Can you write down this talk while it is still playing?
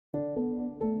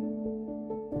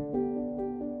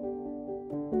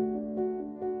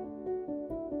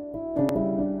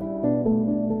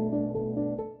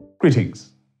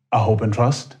Greetings. I hope and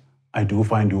trust I do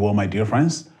find you well, my dear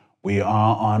friends. We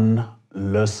are on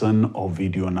lesson or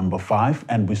video number 5,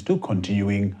 and we're still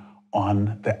continuing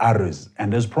on the arrows.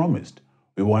 And as promised,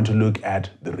 we want to look at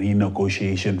the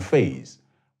renegotiation phase.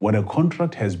 When a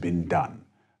contract has been done,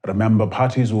 remember,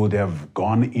 parties would have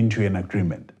gone into an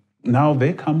agreement. Now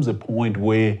there comes a point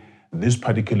where this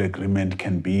particular agreement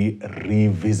can be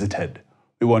revisited.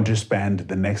 We want to spend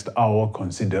the next hour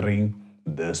considering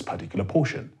this particular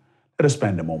portion. Let us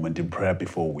spend a moment in prayer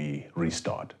before we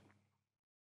restart.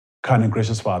 Kind and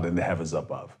gracious Father in the heavens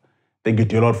above, thank you,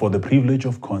 dear Lord, for the privilege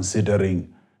of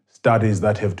considering studies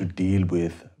that have to deal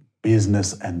with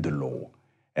business and the law.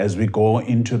 As we go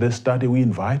into this study, we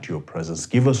invite your presence.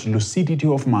 Give us lucidity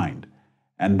of mind,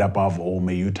 and above all,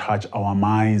 may you touch our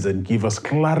minds and give us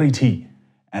clarity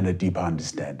and a deeper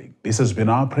understanding. This has been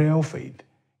our prayer of faith.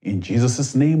 In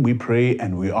Jesus' name we pray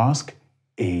and we ask,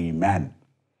 Amen.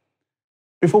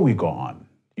 Before we go on,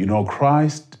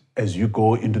 Christ, as you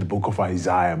go into the book of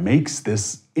Isaiah, makes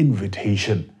this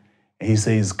invitation. He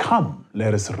says, come,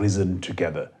 let us reason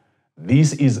together.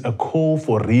 This is a call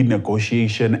for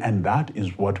renegotiation, and that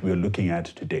is what we're looking at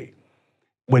today.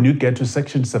 When you get to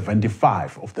section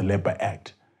 75 of the Labor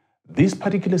Act, this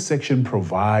particular section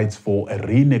provides for a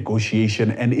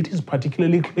renegotiation, and it is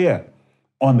particularly clear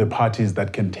on the parties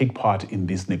that can take part in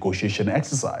this negotiation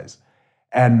exercise.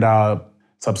 And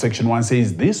subsection 1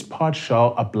 says, this part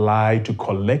shall apply to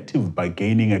collective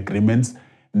bargaining agreements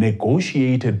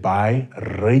negotiated by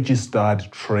registered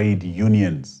trade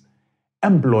unions,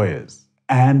 employers,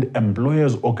 and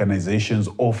employers' organizations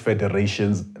or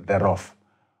federations thereof,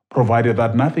 provided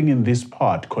that nothing in this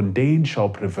part contained shall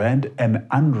prevent an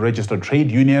unregistered trade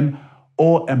union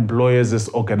or employers'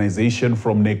 organization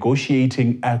from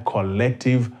negotiating a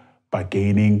collective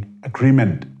bargaining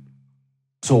agreement.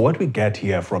 So what we get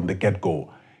here from the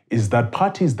get-go is that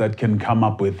parties that can come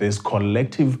up with this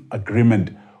collective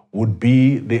agreement would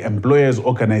be the employers'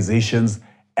 organizations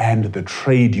and the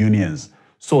trade unions.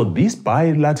 So this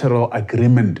bilateral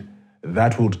agreement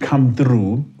that would come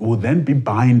through will then be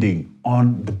binding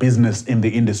on the business in the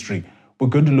industry. We're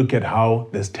going to look at how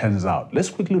this turns out. Let's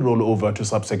quickly roll over to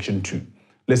subsection 2.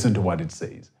 Listen to what it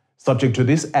says. Subject to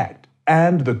this act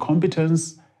and the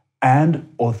competence and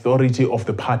authority of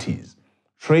the parties,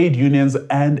 trade unions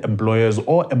and employers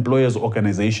or employers'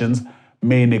 organizations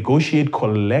may negotiate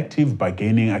collective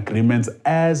bargaining agreements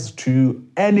as to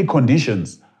any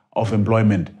conditions of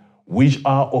employment which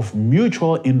are of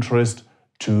mutual interest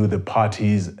to the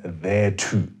parties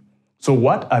thereto. So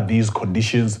what are these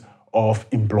conditions of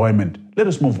employment? Let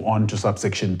us move on to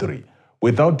subsection 3.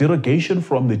 Without derogation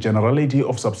from the generality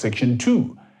of subsection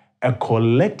 2, a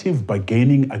collective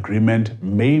bargaining agreement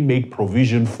may make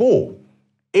provision for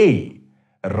A,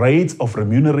 rates of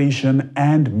remuneration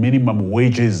and minimum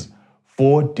wages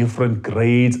for different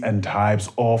grades and types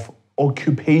of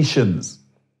occupations.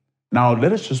 Now,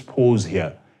 let us just pause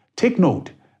here. Take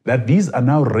note that these are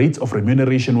now rates of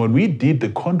remuneration. When we did the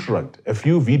contract a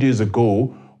few videos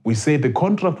ago, we said the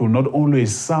contract will not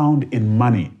always sound in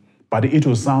money, but it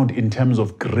will sound in terms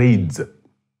of grades.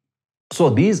 So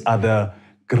these are the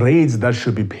grades that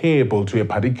should be payable to a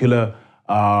particular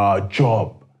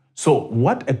job. So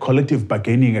what a collective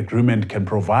bargaining agreement can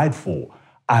provide for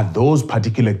are those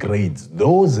particular grades,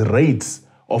 those rates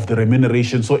of the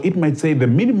remuneration. So it might say the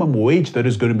minimum wage that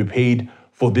is going to be paid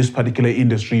for this particular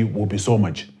industry will be so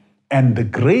much. And the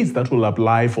grades that will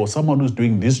apply for someone who's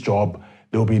doing this job,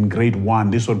 they'll be in grade 1,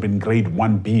 this will be in grade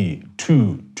 1B,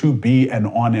 2, 2B, and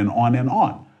on and on and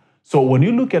on. So when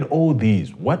you look at all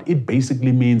these, what it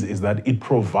basically means is that it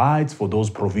provides for those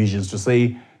provisions to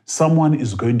say someone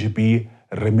is going to be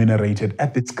remunerated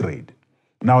at this grade.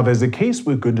 Now, there's a case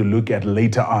we're going to look at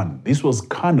later on. This was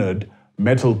Cunard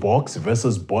Metal Box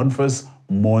versus Boniface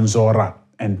Monzora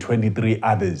and 23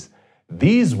 others.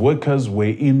 These workers were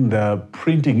in the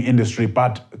printing industry,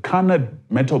 but Cunard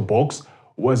Metal Box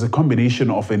was a combination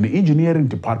of an engineering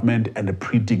department and a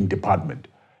printing department.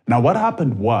 Now, what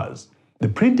happened was the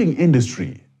printing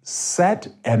industry sat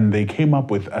and they came up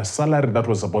with a salary that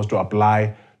was supposed to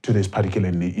apply to this particular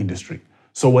industry.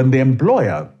 So when the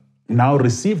employer now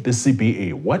received the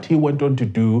CBA, what he went on to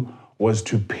do was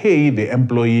to pay the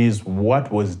employees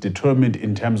what was determined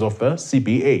in terms of the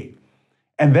CBA.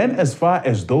 And then as far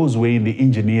as those were in the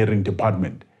engineering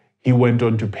department, he went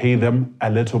on to pay them a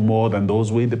little more than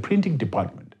those were in the printing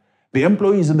department. The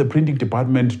employees in the printing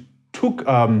department took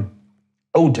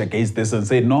out against this and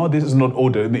said, no, this is not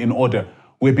in order.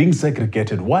 We're being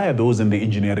segregated. Why are those in the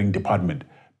engineering department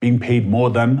being paid more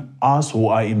than us who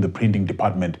are in the printing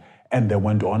department. And they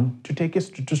went on to take us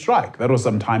to strike. That was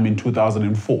sometime in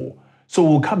 2004. So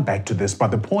we'll come back to this.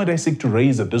 But the point I seek to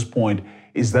raise at this point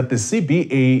is that the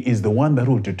CBA is the one that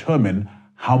will determine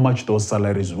how much those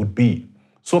salaries would be.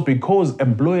 So because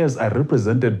employers are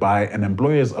represented by an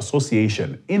employers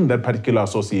association in that particular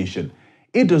association,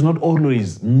 it does not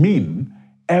always mean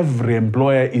every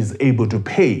employer is able to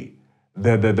pay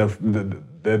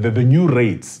the new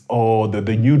rates or the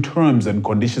new terms and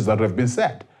conditions that have been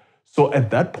set. So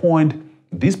at that point,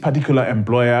 this particular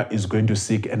employer is going to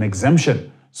seek an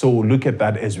exemption. So we'll look at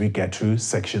that as we get to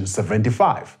section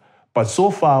 75. But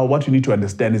so far, what you need to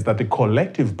understand is that the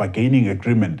collective bargaining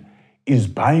agreement is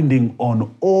binding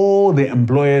on all the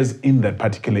employers in that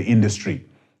particular industry.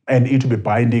 And it will be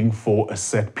binding for a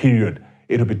set period.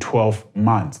 It will be 12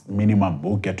 months minimum.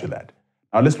 We'll get to that.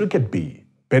 Now let's look at B,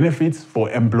 benefits for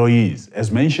employees.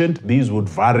 As mentioned, these would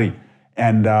vary.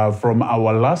 And from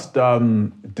our last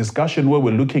discussion where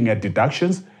we're looking at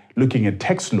deductions, looking at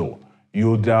tax law,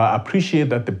 you'd appreciate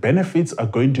that the benefits are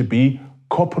going to be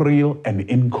corporeal and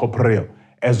incorporeal,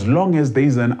 as long as there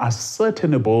is an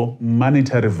ascertainable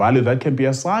monetary value that can be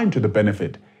assigned to the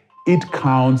benefit, it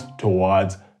counts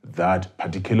towards that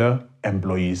particular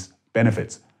employee's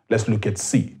benefits. Let's look at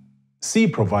C. C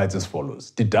provides as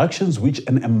follows: deductions which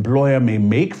an employer may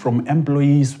make from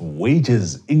employees'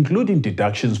 wages, including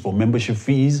deductions for membership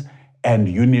fees and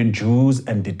union dues,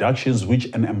 and deductions which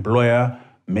an employer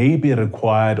may be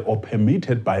required or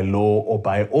permitted by law or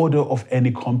by order of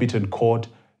any competent court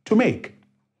to make.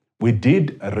 We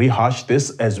did rehash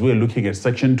this as we're looking at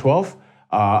section 12,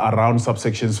 around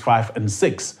subsections 5 and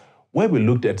 6, where we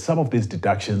looked at some of these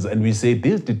deductions, and we say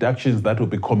these deductions that will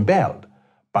be compelled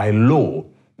by law.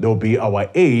 There will be our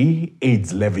A,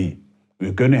 AIDS levy.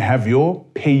 We're going to have your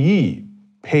payee,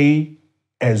 pay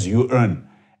as you earn.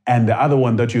 And the other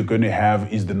one that you're going to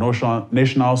have is the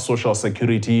National Social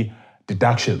Security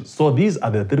deductions. So these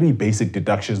are the three basic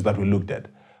deductions that we looked at.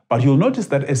 But you'll notice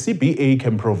that a CBA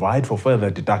can provide for further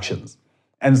deductions.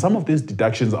 And some of these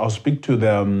deductions, I'll speak to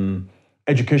the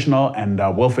educational and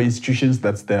welfare institutions.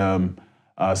 That's the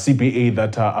CBA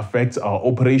that affects our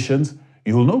operations.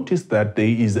 You'll notice that there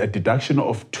is a deduction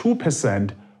of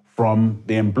 2% from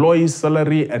the employee's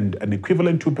salary and an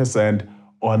equivalent 2%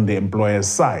 on the employer's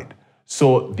side.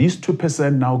 So this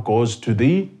 2% now goes to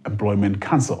the Employment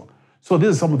Council. So these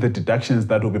are some of the deductions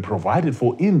that will be provided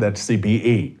for in that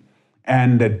CBA.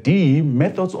 And D,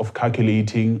 methods of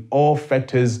calculating or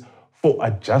factors for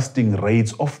adjusting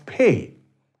rates of pay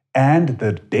and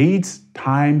the dates,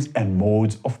 times, and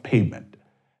modes of payment.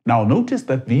 Now notice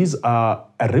that these are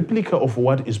a replica of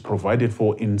what is provided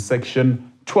for in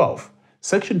section 12.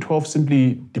 Section 12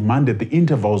 simply demanded the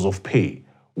intervals of pay,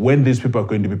 when these people are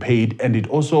going to be paid, and it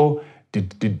also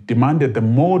demanded the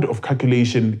mode of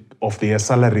calculation of their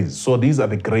salaries. So these are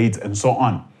the grades and so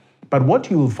on. But what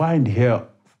you will find here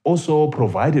also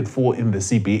provided for in the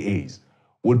CBAs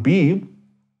would be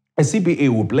a CBA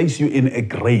will place you in a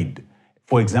grade.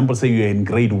 For example, say you're in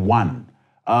grade 1.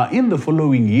 In the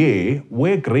following year,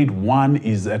 where grade 1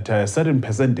 is at a certain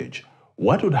percentage,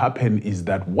 what would happen is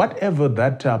that whatever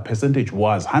that percentage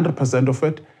was, 100% of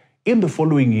it, in the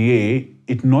following year,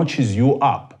 it notches you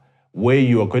up, where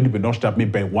you are going to be notched up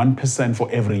maybe by 1% for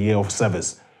every year of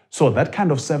service. So that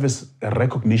kind of service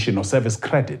recognition or service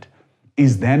credit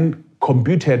is then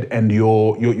computed, and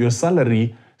your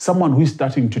salary, someone who is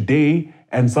starting today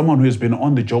and someone who has been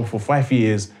on the job for 5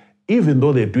 years, even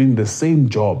though they're doing the same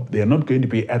job, they're not going to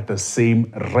be at the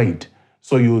same rate.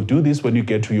 So you'll do this when you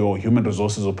get to your human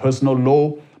resources or personal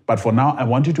law. But for now, I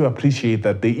want you to appreciate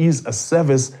that there is a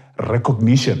service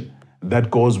recognition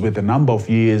that goes with the number of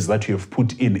years that you have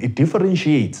put in. It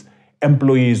differentiates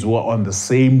employees who are on the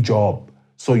same job.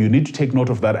 So you need to take note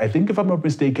of that. I think if I'm not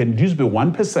mistaken, it used to be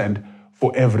 1%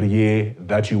 for every year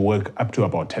that you work, up to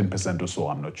about 10% or so,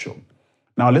 I'm not sure.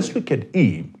 Now let's look at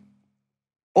E.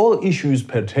 All issues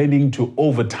pertaining to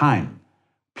overtime,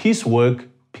 piecework,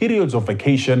 periods of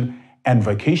vacation, and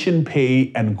vacation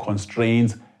pay and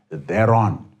constraints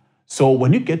thereon. So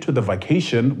when you get to the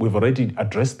vacation, we've already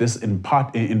addressed this in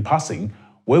passing,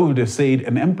 where we would have said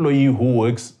an employee who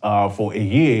works for a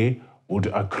year would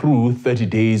accrue 30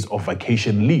 days of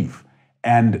vacation leave.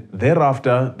 And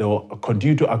thereafter, they'll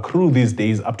continue to accrue these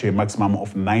days up to a maximum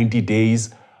of 90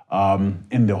 days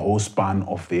in the whole span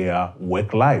of their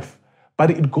work life. But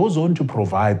it goes on to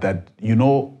provide that,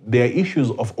 there are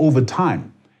issues of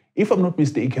overtime. If I'm not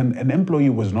mistaken, an employee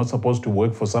was not supposed to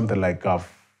work for something like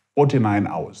 49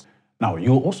 hours. Now,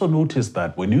 you'll also notice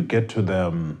that when you get to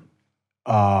the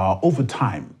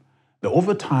overtime, the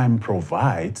overtime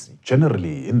provides,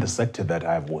 generally in the sector that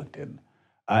I've worked in,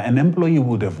 An employee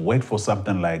would have worked for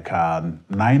something like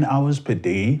 9 hours per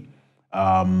day,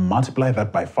 multiply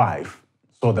that by 5.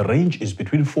 So the range is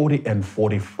between 40 and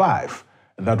 45.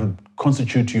 That would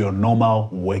constitute your normal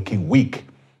working week.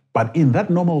 But in that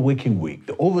normal working week,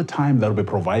 the overtime that will be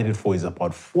provided for is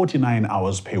about 49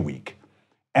 hours per week.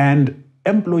 And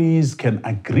employees can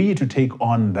agree to take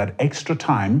on that extra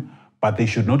time, but they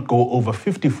should not go over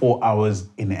 54 hours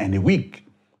in any week.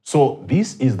 So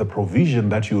this is the provision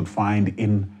that you would find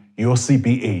in your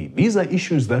CBA. These are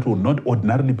issues that will not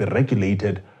ordinarily be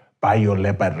regulated by your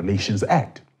Labor Relations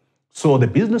Act. So the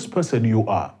business person you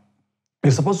are,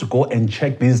 you're supposed to go and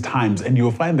check these times, and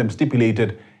you'll find them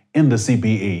stipulated in the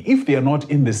CBA. If they are not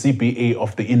in the CBA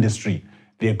of the industry,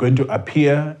 they're going to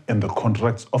appear in the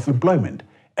contracts of employment.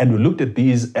 And we looked at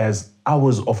these as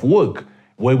hours of work,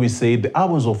 where we say the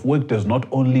hours of work does not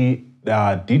only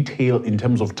detail in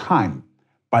terms of time,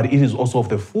 but it is also of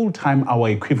the full-time hour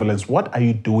equivalence. What are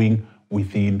you doing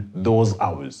within those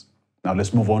hours? Now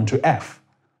let's move on to F,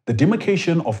 the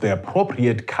demarcation of the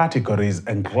appropriate categories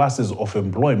and classes of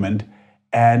employment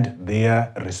and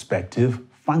their respective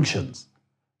functions.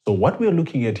 So what we're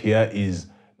looking at here is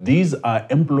these are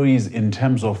employees in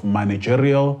terms of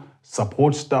managerial,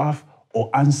 support staff, or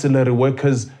ancillary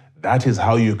workers. That is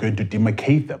how you're going to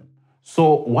demarcate them.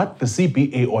 So what the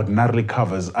CBA ordinarily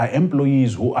covers are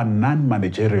employees who are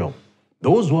non-managerial.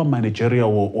 Those who are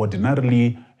managerial will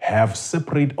ordinarily have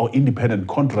separate or independent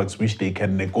contracts which they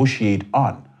can negotiate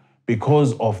on.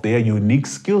 Because of their unique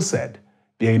skill set,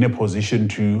 they're in a position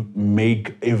to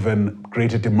make even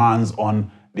greater demands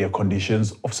on their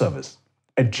conditions of service.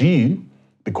 At G,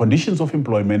 the conditions of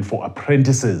employment for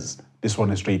apprentices. This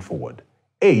one is straightforward.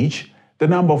 H, the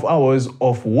number of hours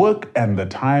of work and the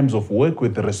times of work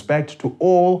with respect to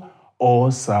all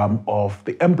or some of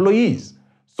the employees.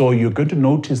 So you're going to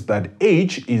notice that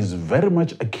H is very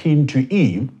much akin to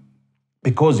E,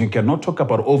 because you cannot talk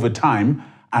about overtime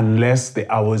unless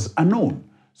the hours are known.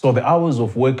 So the hours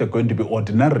of work are going to be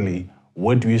ordinarily,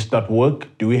 when do we start work?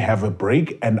 Do we have a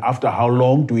break? And after how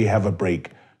long do we have a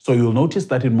break? So you'll notice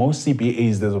that in most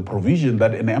CBAs, there's a provision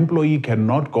that an employee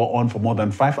cannot go on for more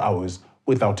than 5 hours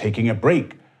without taking a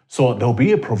break. So there'll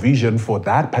be a provision for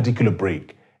that particular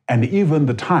break. And even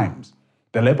the times.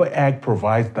 The Labor Act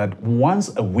provides that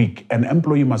once a week, an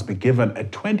employee must be given a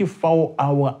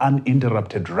 24-hour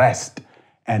uninterrupted rest.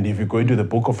 And if you go into the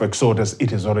book of Exodus,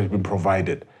 it has already been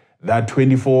provided. That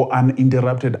 24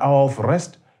 uninterrupted hour of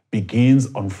rest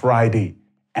begins on Friday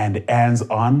and ends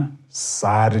on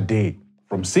Saturday.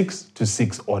 From 6 to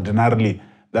 6 ordinarily,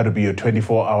 that would be your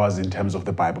 24 hours in terms of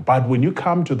the Bible. But when you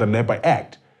come to the Labor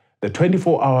Act, the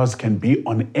 24 hours can be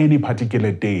on any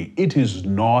particular day. It is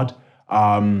not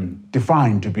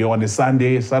defined to be on a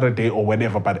Sunday, Saturday, or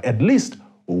whenever, but at least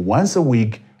once a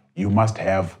week, you must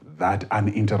have that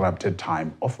uninterrupted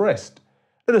time of rest.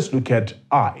 Let us look at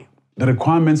I, the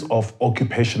requirements of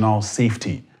occupational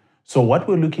safety. So what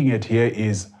we're looking at here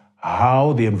is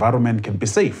how the environment can be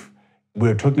safe.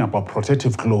 We're talking about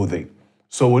protective clothing.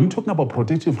 So when you're talking about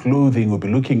protective clothing, we'll be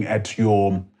looking at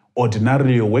your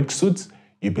ordinary work suits,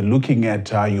 you'll be looking at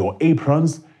your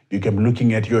aprons, you can be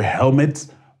looking at your helmets,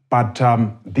 but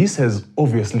this has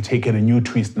obviously taken a new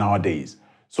twist nowadays.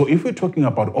 So if we're talking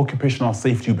about occupational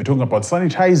safety, we'll be talking about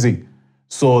sanitizing.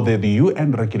 So the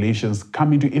UN regulations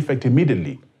come into effect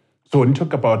immediately. So when you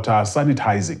talk about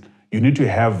sanitizing, you need to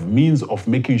have means of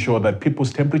making sure that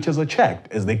people's temperatures are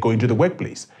checked as they go into the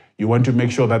workplace. You want to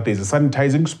make sure that there's a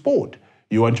sanitizing spot.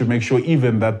 You want to make sure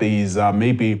even that there is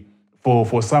maybe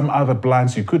for some other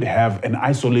plants, you could have an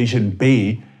isolation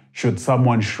bay should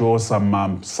someone show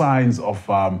some signs of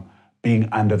being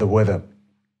under the weather.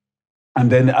 And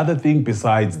then the other thing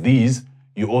besides these,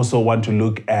 you also want to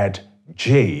look at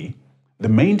J, the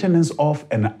maintenance of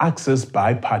and access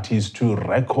by parties to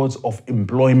records of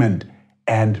employment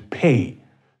and pay.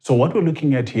 So what we're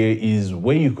looking at here is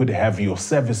where you could have your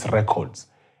service records.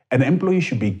 An employee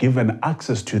should be given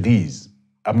access to these.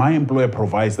 My employer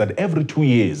provides that every 2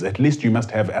 years, at least you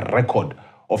must have a record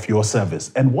of your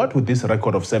service. And what would this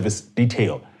record of service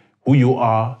detail? Who you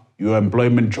are, your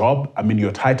employment job,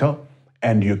 your title,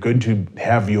 and you're going to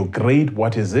have your grade,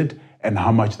 what is it, and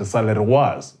how much the salary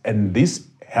was. And this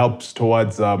helps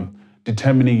towards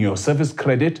determining your service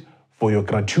credit for your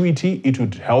gratuity. It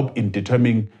would help in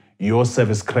determining your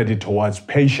service credit towards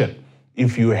pension.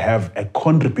 If you have a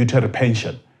contributory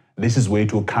pension, this is where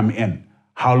it will come in.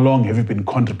 How long have you been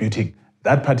contributing?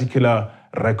 That particular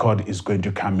record is going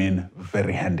to come in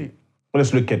very handy.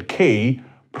 Let's look at K,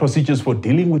 procedures for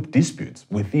dealing with disputes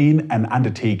within an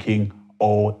undertaking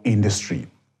or industry.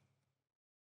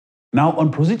 Now,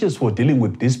 on procedures for dealing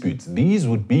with disputes, these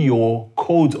would be your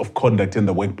codes of conduct in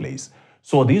the workplace.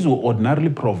 So these will ordinarily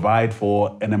provide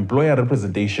for an employer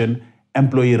representation,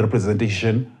 employee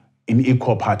representation in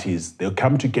equal parties. They'll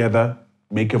come together,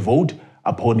 make a vote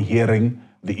upon hearing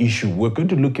the issue. We're going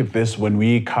to look at this when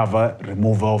we cover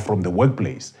removal from the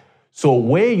workplace. So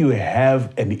where you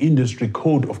have an industry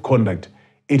code of conduct,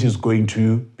 it is going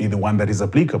to be the one that is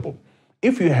applicable.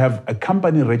 If you have a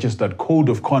company registered code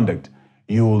of conduct,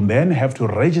 you will then have to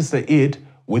register it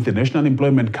with the National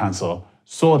Employment Council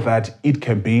so that it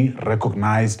can be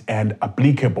recognized and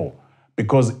applicable.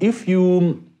 Because if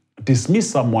you dismiss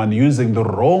someone using the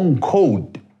wrong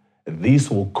code, this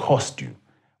will cost you.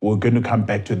 We're going to come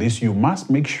back to this. You must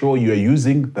make sure you are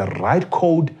using the right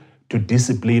code to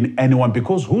discipline anyone,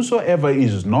 because whosoever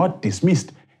is not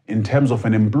dismissed in terms of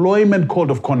an employment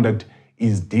code of conduct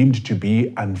is deemed to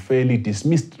be unfairly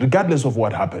dismissed, regardless of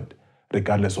what happened.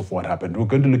 Regardless of what happened. We're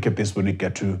going to look at this when we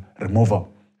get to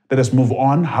removal. Let us move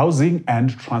on. Housing and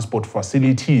transport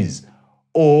facilities,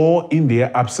 or in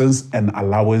their absence, an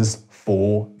allowance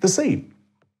for the same.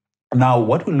 Now,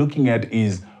 what we're looking at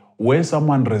is where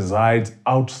someone resides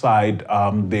outside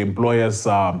the employer's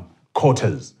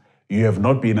quarters. You have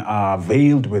not been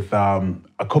availed with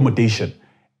accommodation,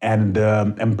 and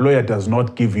the employer does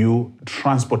not give you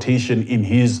transportation in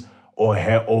his or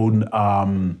her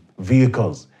own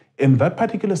vehicles. In that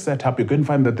particular setup, you're going to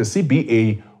find that the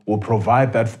CBA will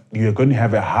provide that you're going to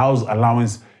have a house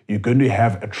allowance, you're going to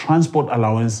have a transport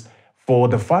allowance. For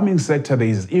the farming sector, there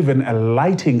is even a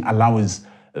lighting allowance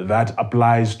that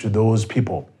applies to those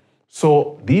people.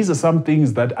 So these are some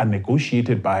things that are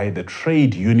negotiated by the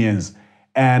trade unions,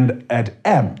 and at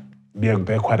M, there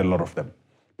are quite a lot of them.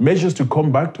 Measures to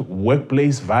combat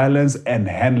workplace violence and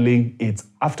handling its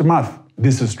aftermath.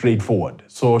 This is straightforward.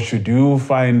 So should you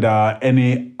find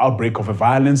any outbreak of a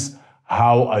violence,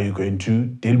 how are you going to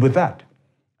deal with that?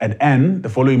 At N, the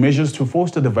following measures to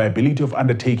foster the viability of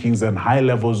undertakings and high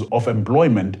levels of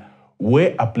employment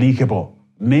where applicable.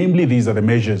 Namely, these are the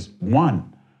measures.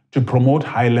 1, to promote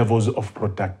high levels of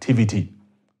productivity.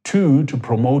 2, to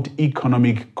promote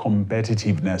economic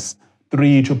competitiveness.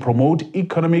 3, to promote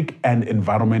economic and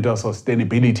environmental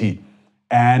sustainability.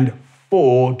 And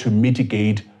 4, to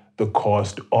mitigate the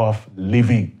cost of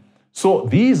living. So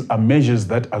these are measures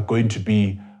that are going to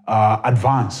be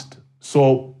advanced.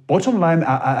 So bottom line,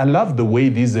 I love the way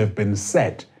these have been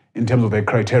set in terms of their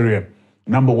criteria.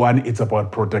 Number 1, it's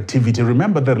about productivity.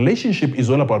 Remember, the relationship is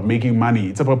all about making money.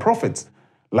 It's about profits.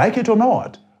 Like it or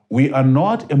not, we are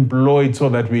not employed so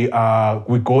that we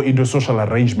go into social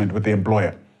arrangement with the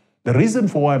employer. The reason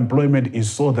for our employment is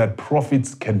so that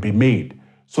profits can be made,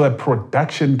 so that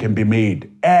production can be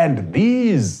made. And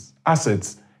these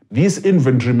assets, this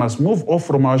inventory must move off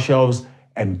from our shelves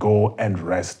and go and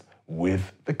rest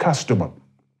with the customer.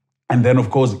 And then, of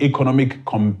course, economic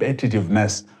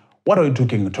competitiveness. What are we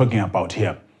talking about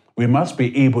here? We must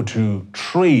be able to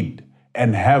trade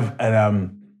and have,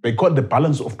 they call it the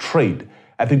balance of trade.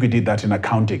 I think we did that in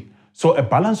accounting. So a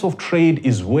balance of trade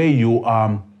is where you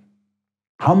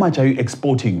how much are you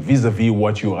exporting vis-a-vis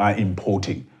what you are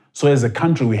importing? So as a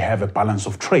country, we have a balance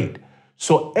of trade.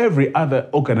 So every other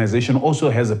organization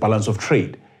also has a balance of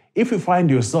trade. If you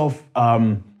find yourself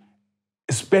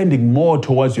spending more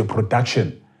towards your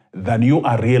production than you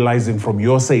are realizing from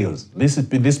your sales,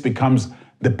 this becomes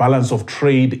the balance of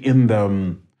trade in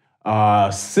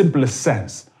the simplest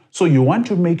sense. So you want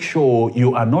to make sure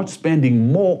you are not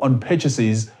spending more on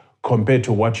purchases compared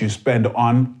to what you spend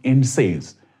on in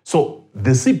sales. So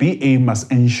the CBA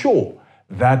must ensure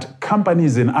that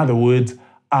companies, in other words,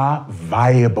 are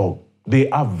viable. They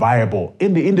are viable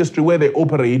in the industry where they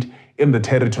operate, in the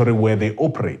territory where they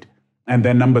operate. And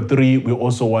then number 3, we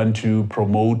also want to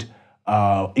promote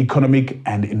economic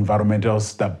and environmental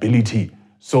stability.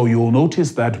 So you'll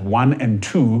notice that 1 and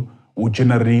 2 will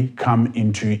generally come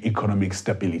into economic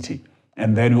stability.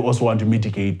 And then we also want to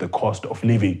mitigate the cost of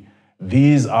living.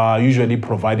 These are usually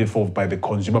provided for by the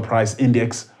Consumer Price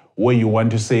Index, where you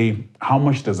want to say, how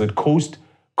much does it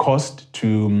cost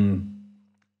to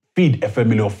feed a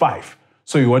family of 5?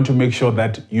 So you want to make sure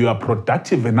that you are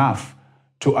productive enough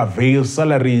to avail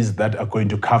salaries that are going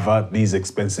to cover these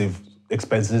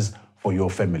expenses for your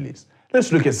families.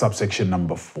 Let's look at subsection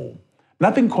number 4.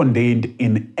 Nothing contained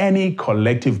in any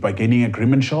collective bargaining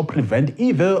agreement shall prevent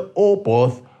either or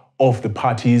both of the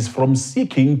parties from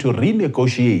seeking to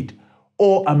renegotiate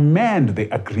or amend the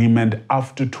agreement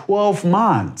after 12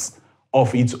 months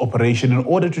of its operation in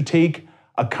order to take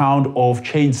account of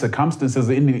changed circumstances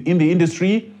in the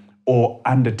industry or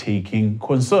undertaking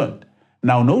concerned.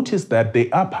 Now notice that there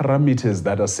are parameters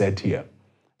that are set here.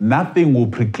 nothing will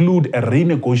preclude a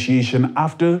renegotiation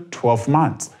after 12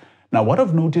 months. Now, what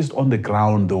I've noticed on the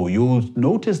ground, though, you'll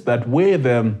notice that where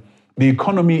the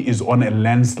economy is on a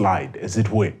landslide, as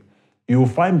it were, you'll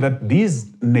find that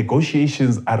these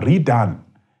negotiations are redone,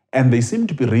 and they seem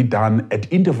to be redone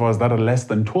at intervals that are less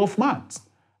than 12 months.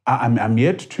 I'm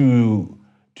yet to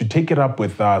take it up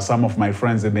with some of my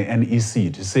friends in the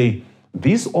NEC to say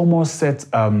this almost sets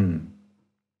a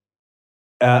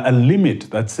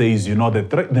limit that says,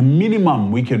 the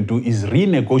minimum we can do is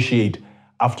renegotiate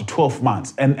after 12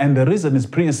 months. And the reason is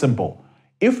pretty simple.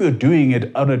 If you're doing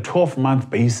it on a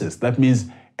 12-month basis, that means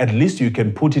at least you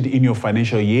can put it in your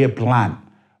financial year plan.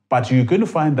 But you're going to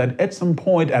find that at some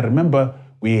point, I remember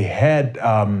we had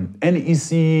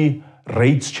NEC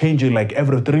rates changing like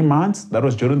every 3 months. That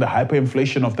was during the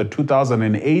hyperinflation of the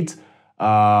 2008,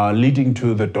 leading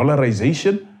to the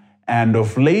dollarization. And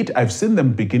of late, I've seen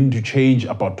them begin to change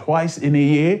about twice in a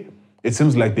year. It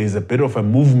seems like there's a bit of a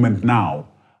movement now.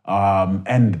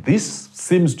 And this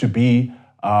seems to be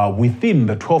within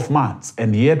the 12 months.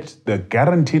 And yet the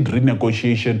guaranteed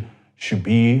renegotiation should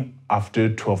be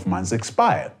after 12 months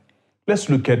expire. Let's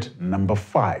look at number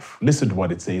 5. Listen to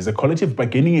what it says. A collective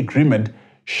bargaining agreement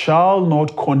shall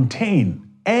not contain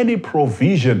any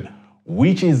provision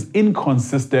which is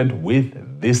inconsistent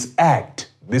with this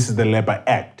act. This is the Labor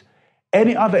Act.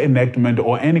 Any other enactment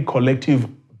or any collective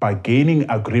bargaining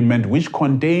agreement which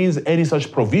contains any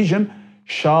such provision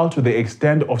shall, to the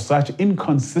extent of such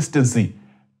inconsistency,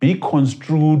 be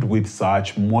construed with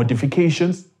such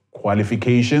modifications,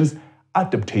 qualifications,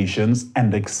 adaptations,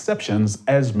 and exceptions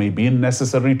as may be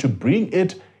necessary to bring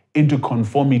it into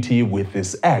conformity with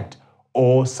this act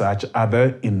or such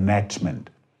other enactment.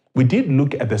 We did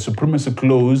look at the supremacy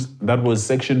clause, that was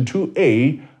section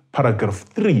 2A, paragraph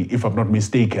 3, if I'm not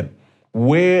mistaken,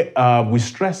 where we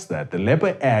stress that the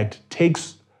Labor Act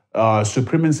takes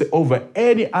supremacy over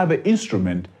any other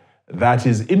instrument that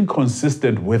is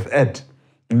inconsistent with it.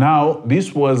 Now,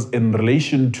 this was in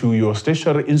relation to your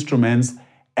statutory instruments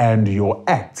and your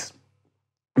acts.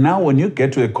 Now, when you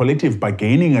get to a collective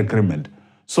bargaining agreement,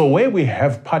 so where we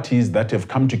have parties that have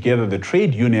come together, the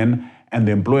trade union and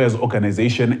the employers'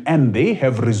 organization, and they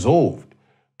have resolved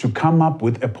to come up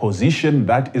with a position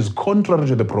that is contrary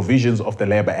to the provisions of the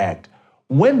Labor Act.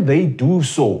 When they do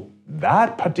so,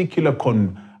 that particular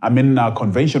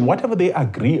convention, whatever they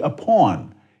agree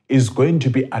upon, is going to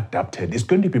be adapted, is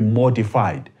going to be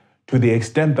modified to the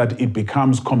extent that it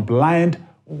becomes compliant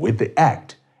with the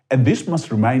Act. And this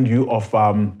must remind you of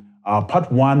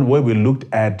part 1, where we looked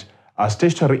at a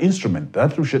statutory instrument.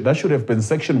 That should have been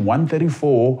section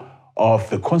 134 of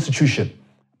the Constitution,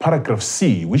 paragraph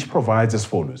C, which provides as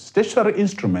follows. Statutory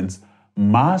instruments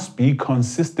must be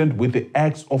consistent with the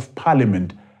acts of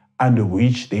Parliament under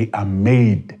which they are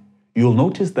made. You'll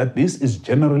notice that this is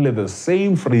generally the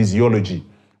same phraseology.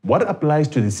 What applies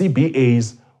to the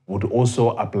CBAs would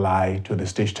also apply to the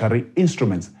statutory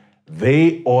instruments.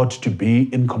 They ought to be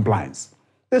in compliance.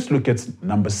 Let's look at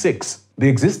number 6. The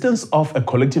existence of a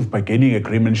collective bargaining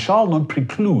agreement shall not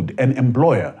preclude an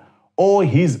employer or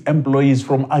his employees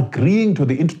from agreeing to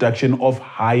the introduction of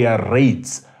higher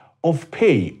rates of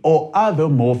pay or other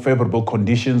more favorable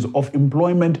conditions of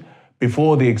employment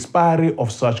before the expiry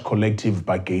of such collective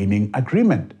bargaining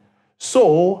agreement.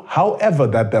 So, however,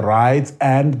 that the rights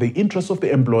and the interests of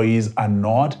the employees are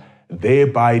not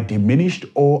thereby diminished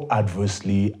or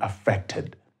adversely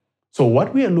affected. So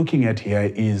what we are looking at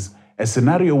here is a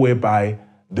scenario whereby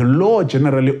the law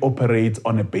generally operates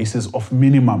on a basis of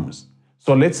minimums.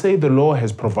 So let's say the law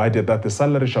has provided that the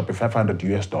salary shall be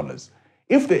 $500.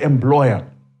 If the employer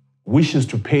wishes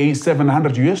to pay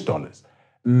 $700,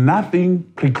 nothing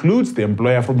precludes the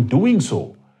employer from doing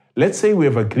so. Let's say we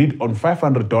have agreed on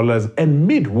 $500 and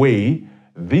midway,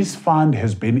 this fund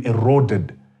has been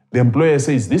eroded. The employer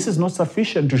says, this is not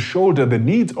sufficient to shoulder the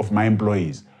needs of my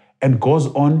employees, and goes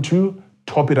on to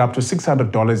top it up to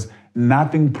 $600.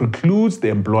 Nothing precludes the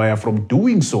employer from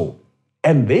doing so.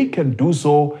 And they can do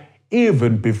so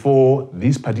even before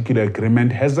this particular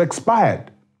agreement has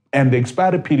expired. And the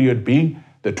expiry period being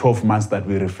the 12 months that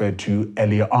we referred to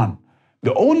earlier on.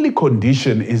 The only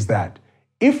condition is that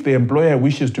if the employer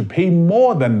wishes to pay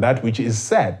more than that which is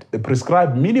set, the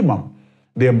prescribed minimum,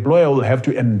 the employer will have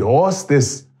to endorse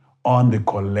this on the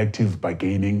collective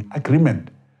bargaining agreement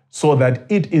so that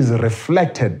it is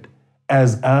reflected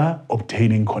as a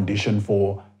obtaining condition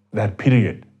for that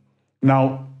period.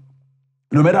 Now,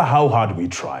 no matter how hard we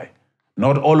try,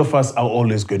 not all of us are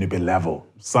always going to be level.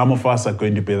 Some of us are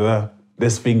going to be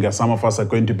this finger, some of us are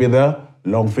going to be the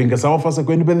long finger, some of us are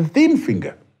going to be the thin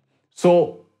finger.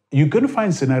 So you're going to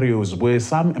find scenarios where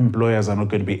some employers are not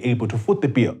going to be able to foot the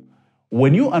bill,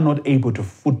 when you are not able to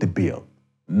foot the bill,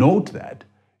 note that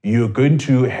you're going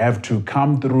to have to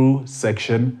come through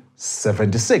Section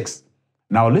 76.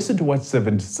 Now listen to what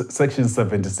Section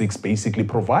 76 basically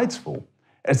provides for.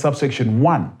 At subsection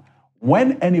 1,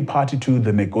 when any party to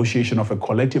the negotiation of a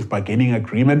collective bargaining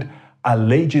agreement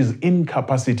alleges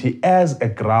incapacity as a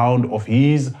ground of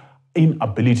his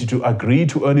inability to agree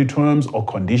to any terms or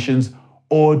conditions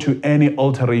or to any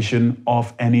alteration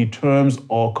of any terms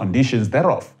or conditions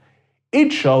thereof,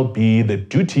 it shall be the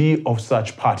duty of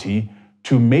such party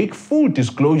to make full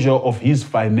disclosure of his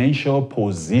financial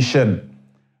position,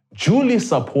 duly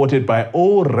supported by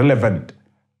all relevant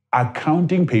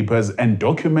accounting papers and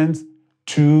documents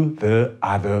to the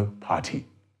other party.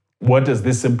 What does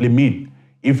this simply mean?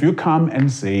 If you come and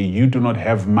say you do not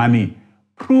have money,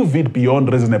 prove it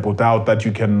beyond reasonable doubt that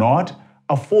you cannot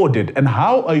afford it. And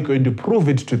how are you going to prove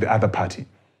it to the other party?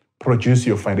 Produce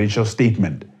your financial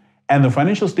statement. And the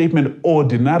financial statement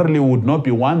ordinarily would not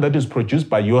be one that is produced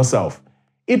by yourself.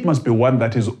 It must be one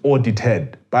that is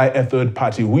audited by a third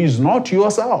party who is not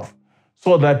yourself,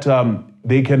 so that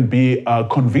there can be a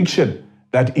conviction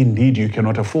that indeed you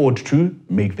cannot afford to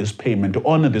make this payment, to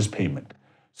honor this payment.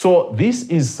 So this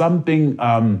is something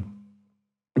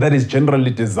that is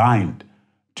generally designed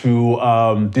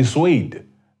to dissuade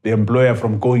the employer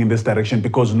from going in this direction,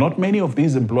 because not many of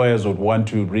these employers would want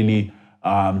to really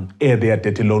air their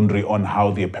dirty laundry on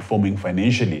how they're performing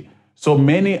financially. So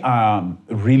many are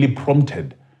really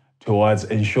prompted towards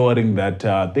ensuring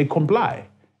that they comply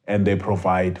and they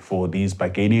provide for these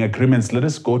bargaining agreements. Let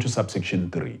us go to subsection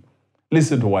 3.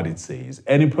 Listen to what it says.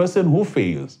 Any person who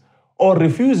fails or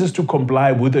refuses to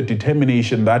comply with a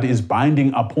determination that is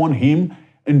binding upon him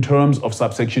in terms of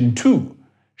subsection 2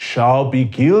 shall be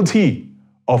guilty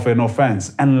of an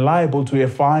offense and liable to a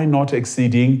fine not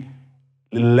exceeding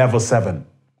level 7,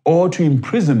 or to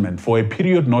imprisonment for a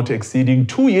period not exceeding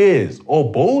 2 years, or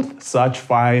both such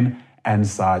fine and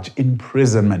such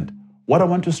imprisonment. What I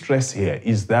want to stress here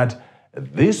is that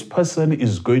this person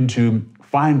is going to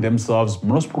find themselves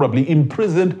most probably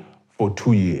imprisoned for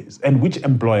 2 years. And which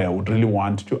employer would really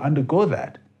want to undergo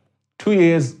that? 2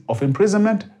 years of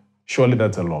imprisonment? Surely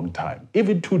that's a long time.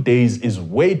 Even 2 days is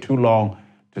way too long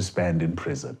to spend in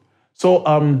prison. So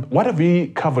what have we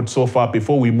covered so far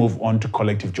before we move on to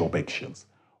collective job actions?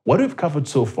 What we've covered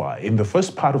so far in the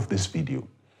first part of this video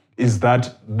is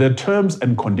that the terms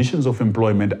and conditions of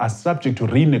employment are subject to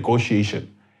renegotiation.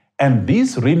 And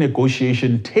this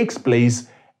renegotiation takes place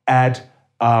at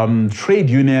trade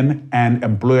union and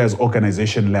employers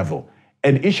organization level.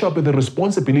 And it shall be the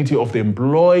responsibility of the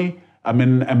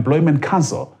employment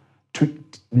council to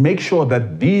make sure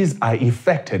that these are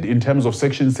effected in terms of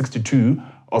Section 62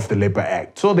 of the Labor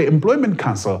Act. So the Employment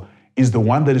Council is the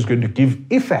one that is going to give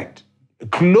effect,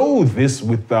 clothe this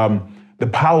with the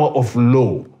power of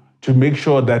law to make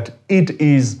sure that it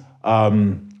is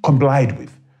complied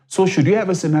with. So should you have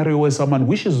a scenario where someone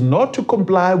wishes not to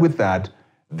comply with that,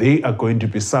 they are going to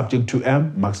be subject to a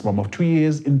maximum of 2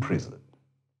 years in prison.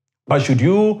 But should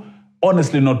you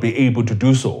honestly not be able to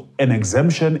do so, an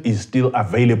exemption is still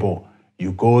available.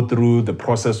 You go through the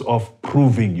process of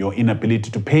proving your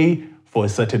inability to pay for a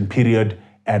certain period,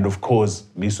 and of course,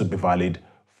 this will be valid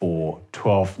for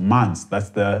 12 months. That's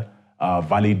the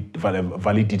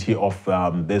validity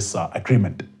of this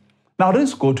agreement. Now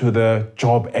let's go to the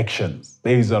job actions.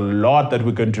 There is a lot that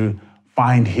we're going to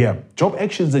find here. Job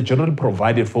actions are generally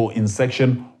provided for in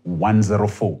Section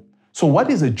 104. So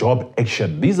what is a job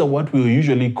action? These are what we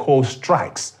usually call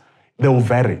strikes. They will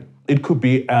vary. It could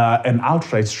be an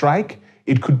outright strike.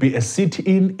 It could be a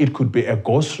sit-in. It could be a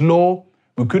go-slow.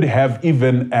 We could have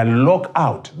even a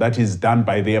lockout that is done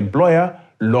by the employer,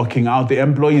 locking out the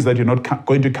employees that you're not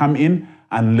going to come in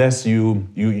unless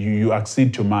you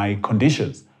accede to my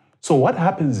conditions. So what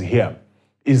happens here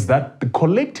is that the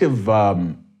collective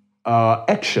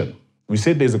action, we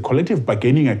said there's a collective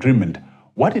bargaining agreement.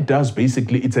 What it does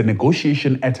basically, it's a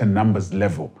negotiation at a numbers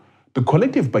level. The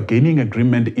collective bargaining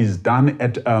agreement is done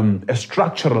at a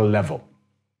structural level.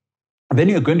 And then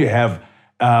you're going to have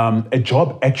a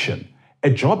job action. A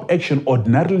job action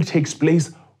ordinarily takes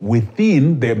place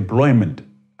within the employment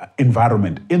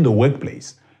environment, in the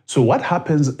workplace. So what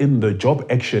happens in the job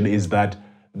action is that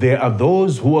there are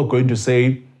those who are going to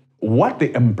say, what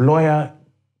the employer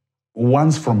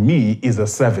wants from me is a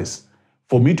service,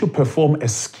 for me to perform a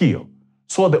skill.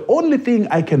 So the only thing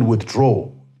I can withdraw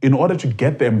in order to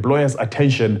get the employer's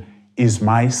attention is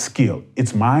my skill.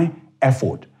 It's my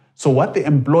effort. So what the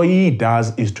employee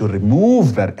does is to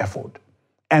remove that effort.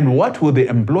 And what will the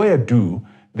employer do?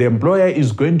 The employer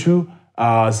is going to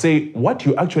say, what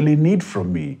you actually need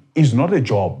from me is not a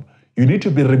job. You need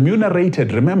to be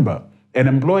remunerated. Remember, An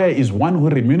employer is one who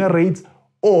remunerates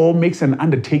or makes an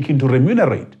undertaking to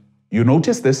remunerate. You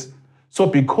notice this? So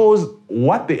because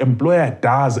what the employer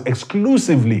does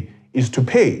exclusively is to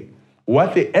pay,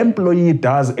 what the employee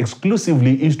does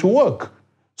exclusively is to work.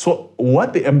 So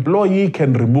what the employee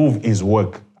can remove is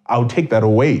work. I'll take that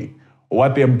away.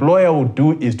 What the employer will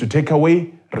do is to take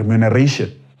away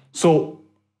remuneration. So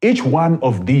each one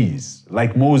of these,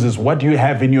 like Moses, what do you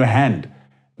have in your hand?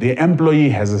 The employee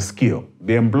has a skill.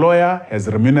 The employer has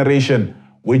remuneration,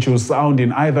 which will sound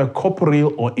in either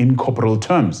corporeal or incorporeal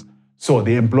terms. So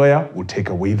the employer will take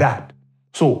away that.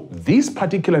 So this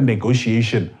particular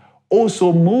negotiation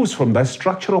also moves from that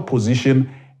structural position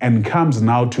and comes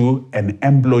now to an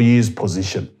employee's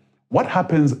position. What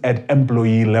happens at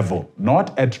employee level,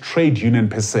 not at trade union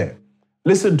per se?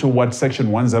 Listen to what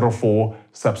Section 104,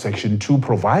 subsection 2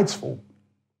 provides for.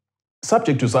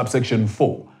 Subject to subsection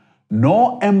 4,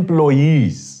 no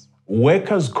employees,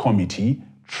 workers' committee,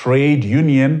 trade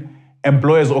union,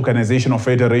 employers' organization or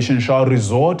federation shall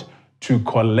resort to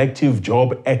collective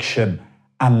job action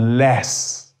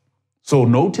unless. So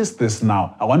notice this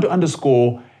now. I want to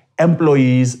underscore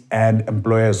employees and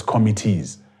employers'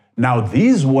 committees. Now,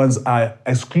 these ones are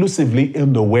exclusively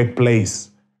in the workplace.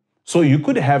 So you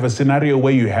could have a scenario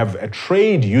where you have a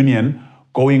trade union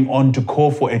going on to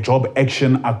call for a job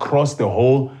action across the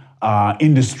whole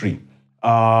industry.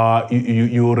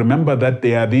 You remember that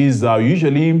there are these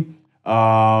usually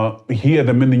hear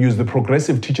them in the news, the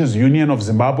Progressive Teachers Union of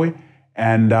Zimbabwe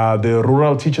and the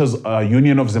Rural Teachers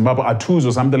Union of Zimbabwe, ATUZ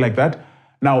or something like that.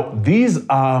 Now, these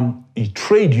are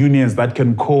trade unions that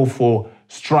can call for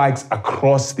strikes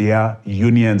across their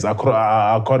unions,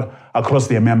 across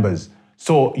their members.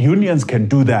 So unions can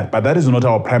do that, but that is not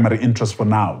our primary interest for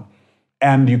now.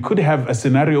 And you could have a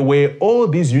scenario where all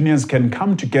these unions can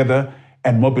come together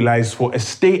and mobilize for a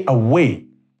stay away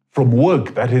from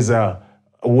work. That is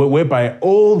whereby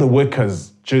all the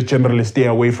workers generally stay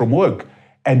away from work.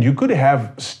 And you could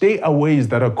have stay-aways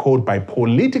that are called by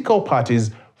political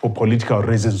parties for political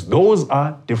reasons. Those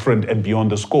are different and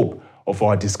beyond the scope of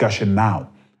our discussion now.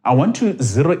 I want to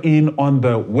zero in on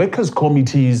the workers'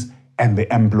 committees and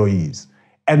the employees.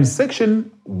 And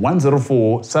Section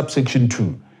 104, subsection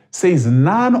 2, says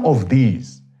none of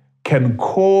these can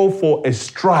call for a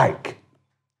strike.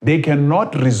 They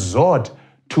cannot resort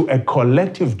to a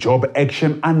collective job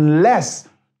action unless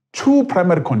two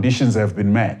primary conditions have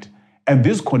been met. And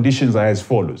these conditions are as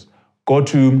follows. Go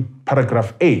to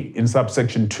paragraph A in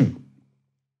subsection 2.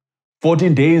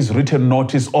 14 days written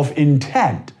notice of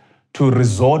intent to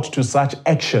resort to such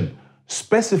action,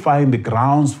 specifying the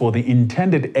grounds for the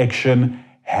intended action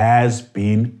has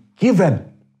been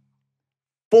given.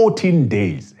 14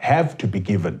 days have to be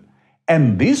given.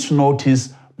 And this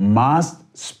notice must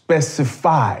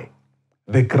specify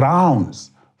the grounds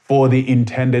for the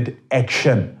intended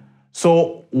action.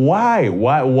 So why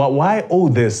all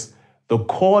this? The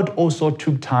court also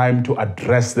took time to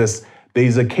address this. There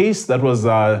is a case that was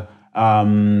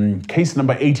case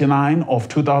number 89 of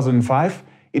 2005.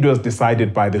 It was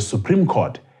decided by the Supreme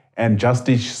Court, and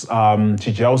Justice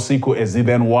Chijao Siku, as he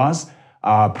then was,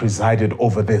 presided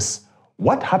over this.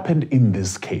 What happened in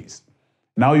this case?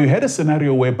 Now, you had a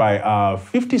scenario whereby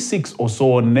 56 or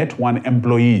so Net1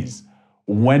 employees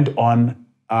went on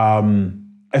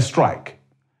a strike.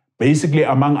 Basically,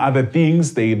 among other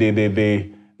things,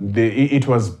 it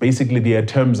was basically their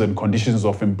terms and conditions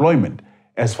of employment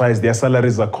as far as their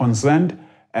salaries are concerned,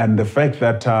 and the fact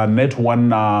that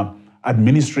Net1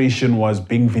 administration was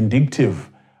being vindictive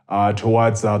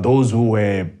towards those who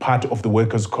were part of the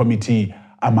workers' committee,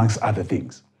 amongst other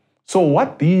things. So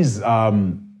what these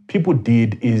people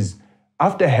did is,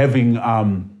 after having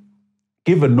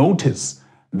given notice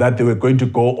that they were going to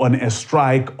go on a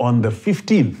strike on the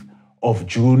 15th of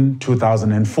June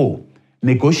 2004,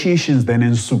 negotiations then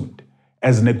ensued.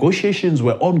 As negotiations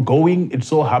were ongoing, it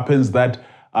so happens that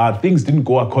things didn't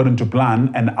go according to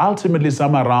plan, and ultimately,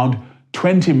 somewhere around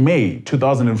 20 May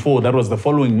 2004, that was the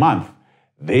following month,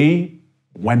 they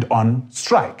went on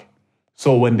strike.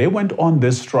 So when they went on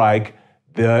this strike,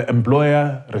 the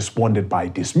employer responded by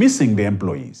dismissing the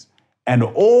employees, and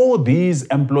all these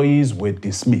employees were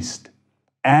dismissed.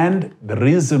 And the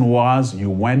reason was you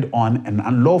went on an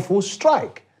unlawful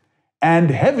strike. And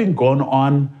having gone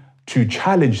on to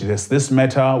challenge this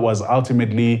matter was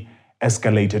ultimately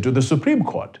escalated to the Supreme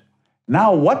Court.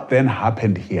 Now, what then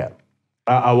happened here?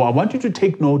 I want you to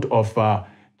take note of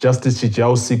Justice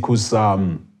Chijao Siku's,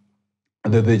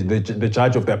 the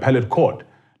judge of the appellate court.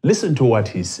 Listen to what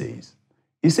he says.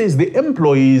 He says the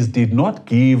employees did not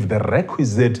give the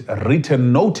requisite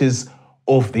written notice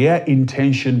of their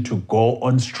intention to go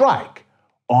on strike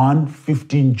on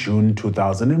 15 June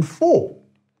 2004.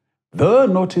 The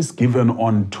notice given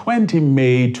on 20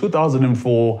 May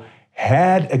 2004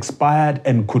 had expired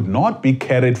and could not be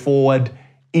carried forward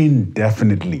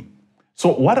indefinitely.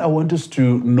 So what I want us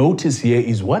to notice here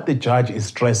is what the judge is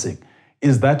stressing,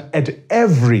 is that at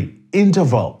every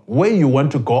interval where you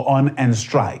want to go on and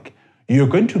strike, you're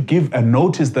going to give a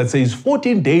notice that says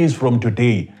 14 days from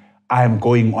today, I am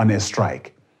going on a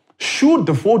strike. Should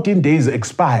the 14 days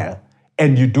expire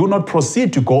and you do not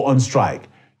proceed to go on strike,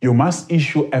 you must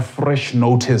issue a fresh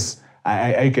notice.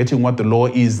 Are you getting what the law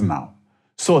is now?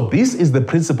 So this is the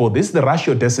principle, this is the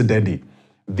ratio decidendi.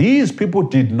 These people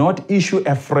did not issue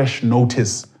a fresh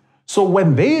notice. So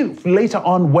when they later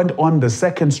on went on the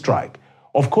second strike,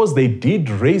 of course they did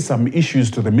raise some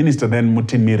issues to the minister then,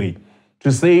 Mutiniri,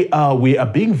 to say we are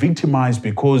being victimized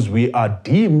because we are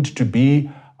deemed to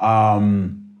be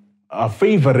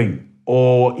favoring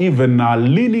or even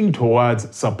leaning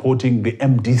towards supporting the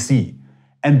MDC.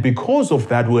 And because of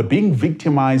that, we're being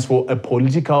victimized for a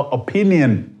political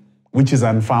opinion which is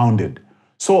unfounded.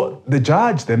 So the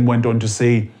judge then went on to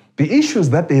say, the issues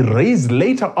that they raised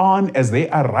later on as they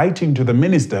are writing to the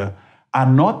minister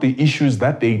are not the issues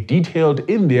that they detailed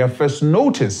in their first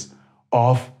notice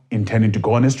of intending to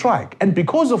go on a strike. And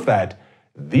because of that,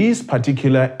 this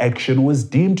particular action was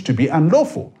deemed to be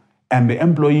unlawful and the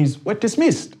employees were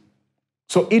dismissed.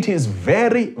 So it is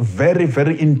very, very,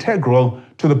 very integral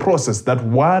to the process that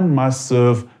one must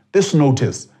serve this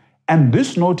notice. And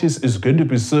this notice is going to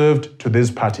be served to these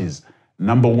parties.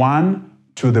 Number one,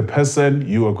 to the person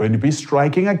you are going to be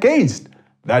striking against.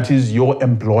 That is your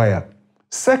employer.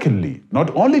 Secondly,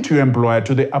 not only to your employer,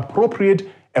 to the appropriate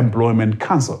employment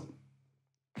council.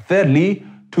 Thirdly,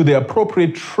 to the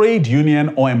appropriate trade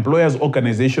union or employers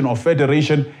organization or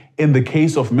federation in the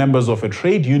case of members of a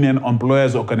trade union,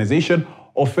 employers organization,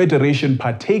 or federation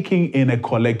partaking in a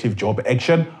collective job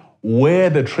action where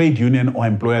the trade union or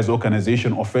employers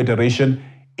organization or federation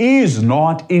is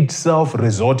not itself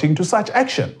resorting to such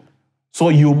action. So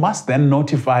you must then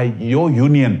notify your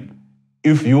union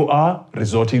if you are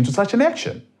resorting to such an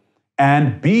action.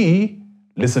 And B,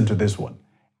 listen to this one,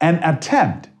 an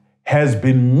attempt has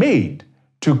been made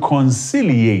to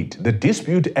conciliate the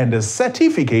dispute and a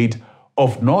certificate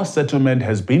of no settlement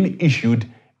has been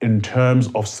issued in terms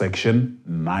of Section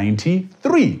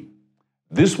 93.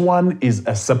 This one is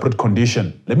a separate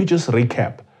condition. Let me just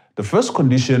recap. The first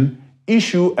condition,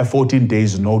 issue a 14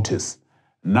 days notice.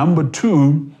 Number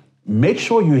two, make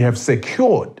sure you have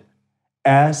secured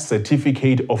a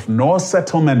certificate of no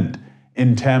settlement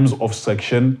in terms of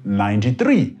Section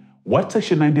 93. What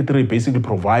Section 93 basically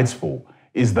provides for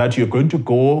is that you're going to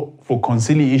go for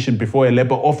conciliation before a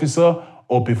labor officer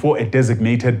or before a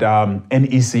designated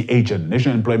NEC agent,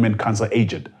 National Employment Council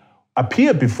agent.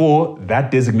 Appear before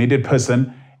that designated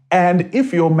person, and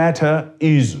if your matter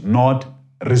is not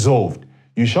resolved,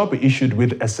 you shall be issued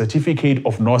with a certificate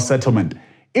of no settlement.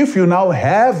 If you now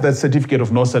have that certificate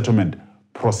of no settlement,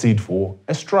 proceed for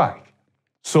a strike.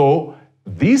 So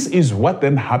this is what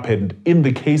then happened in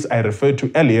the case I referred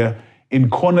to earlier in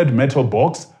Cornered Metal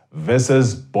Box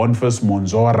versus Boniface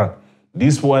Monzora.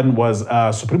 This one was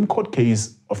a Supreme Court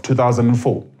case of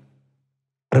 2004.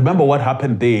 Remember what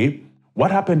happened there?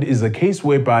 What happened is a case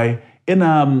whereby in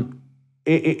an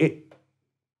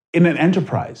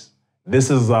enterprise, this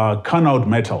is Carnot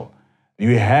Metal,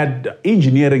 you had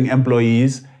engineering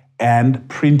employees and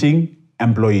printing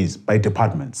employees by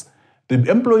departments. The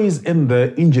employees in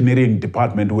the engineering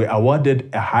department were awarded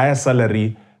a higher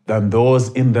salary than those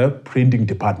in the printing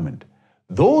department.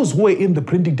 Those who were in the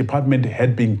printing department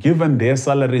had been given their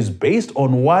salaries based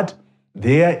on what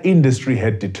their industry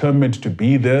had determined to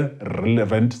be the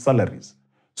relevant salaries.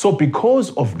 So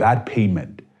because of that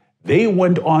payment, they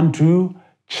went on to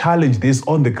challenge this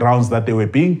on the grounds that they were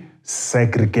being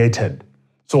segregated.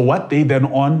 So what they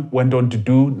then went on to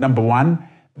do, number one,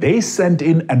 they sent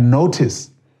in a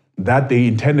notice that they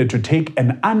intended to take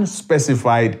an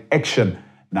unspecified action.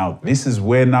 Now, this is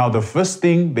where now the first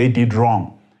thing they did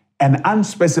wrong. An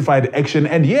unspecified action,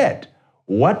 and yet,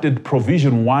 what did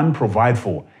Provision 1 provide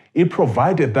for? It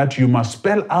provided that you must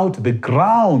spell out the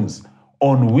grounds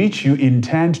on which you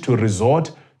intend to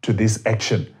resort to this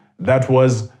action. That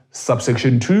was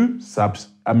subsection 2,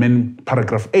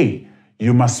 paragraph A.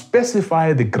 You must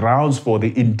specify the grounds for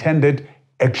the intended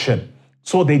action.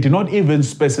 So they did not even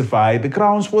specify the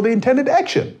grounds for the intended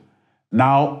action.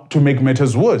 Now, to make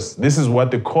matters worse, this is what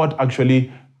the court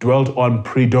actually dwelt on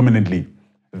predominantly.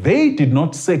 They did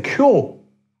not secure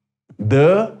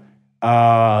the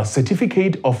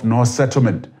certificate of no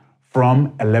settlement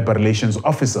from a labor relations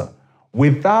officer.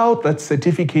 Without that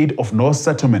certificate of no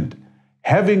settlement,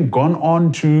 having gone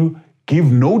on to give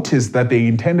notice that they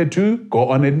intended to go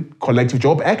on in collective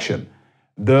job action,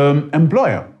 the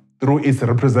employer, through its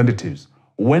representatives,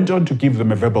 went on to give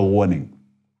them a verbal warning.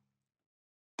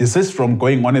 Desist from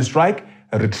going on a strike,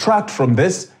 retract from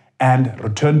this, and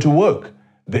return to work.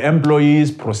 The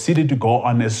employees proceeded to go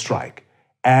on a strike.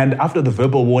 And after the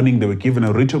verbal warning, they were given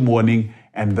a written warning,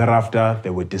 and thereafter they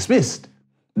were dismissed.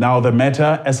 Now the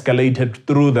matter escalated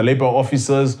through the labor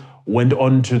officers, went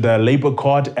on to the labor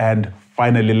court, and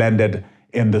finally landed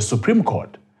in the Supreme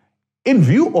Court. In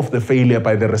view of the failure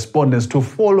by the respondents to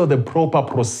follow the proper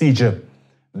procedure,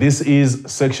 this is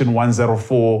Section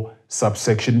 104,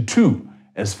 subsection 2,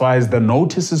 as far as the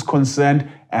notice is concerned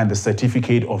and the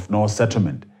certificate of no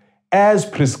settlement. As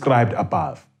prescribed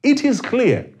above, it is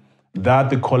clear that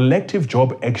the collective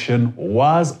job action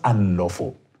was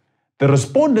unlawful. The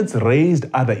respondents raised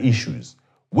other issues,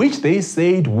 which they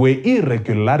said were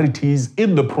irregularities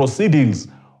in the proceedings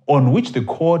on which the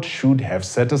court should have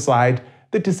set aside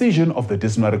the decision of the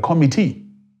disciplinary committee.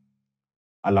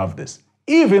 I love this.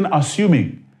 Even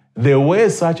assuming there were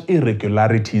such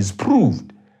irregularities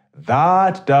proved,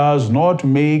 that does not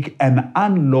make an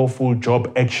unlawful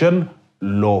job action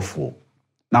lawful.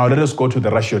 Now let us go to the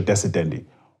ratio decidendi.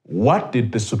 What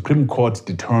did the Supreme Court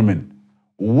determine?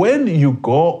 When you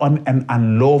go on an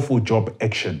unlawful job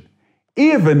action,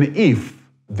 even if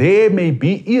there may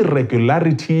be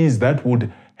irregularities that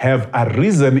would have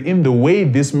arisen in the way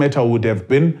this matter would have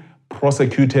been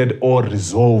prosecuted or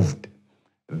resolved,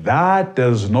 that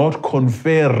does not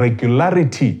confer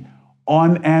regularity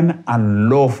on an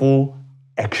unlawful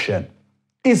action.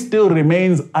 It still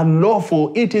remains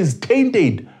unlawful. It is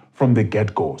tainted from the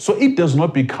get-go. So it does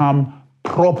not become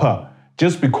proper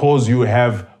just because you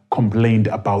have complained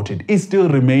about it. It still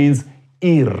remains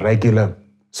irregular.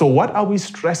 So what are we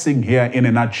stressing here in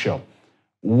a nutshell?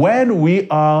 When we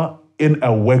are in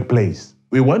a workplace,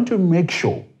 we want to make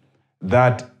sure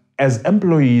that as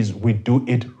employees, we do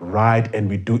it right and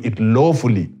we do it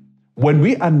lawfully. When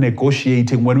we are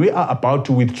negotiating, when we are about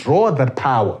to withdraw that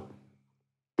power,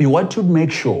 we want to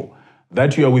make sure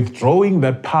that you are withdrawing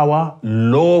that power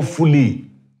lawfully.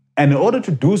 And in order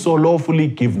to do so lawfully,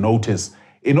 give notice.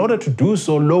 In order to do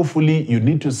so lawfully, you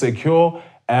need to secure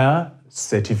a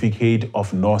certificate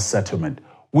of no settlement.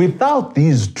 Without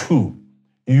these two,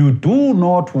 you do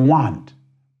not want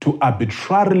to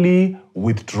arbitrarily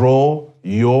withdraw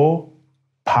your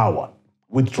power,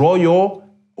 withdraw your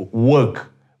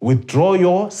work, withdraw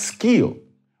your skill.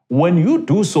 When you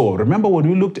do so, remember when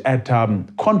we looked at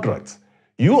contracts,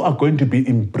 you are going to be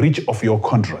in breach of your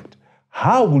contract.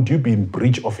 How would you be in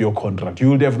breach of your contract?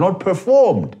 You would have not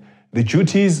performed the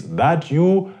duties that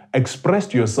you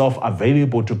expressed yourself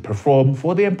available to perform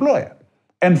for the employer.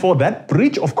 And for that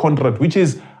breach of contract, which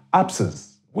is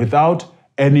absence without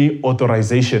any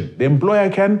authorization, the employer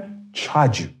can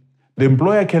charge you. The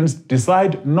employer can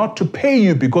decide not to pay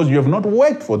you because you have not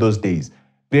worked for those days.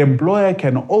 The employer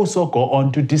can also go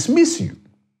on to dismiss you.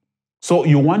 So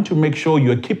you want to make sure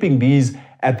you're keeping these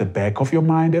at the back of your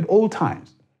mind at all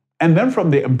times. And then from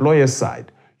the employer's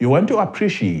side, you want to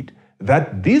appreciate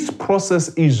that this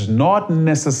process is not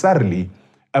necessarily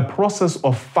a process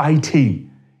of fighting.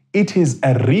 It is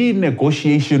a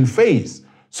renegotiation phase.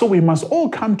 So we must all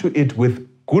come to it with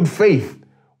good faith,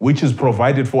 which is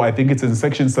provided for, I think it's in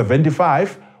section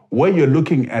 75, where you're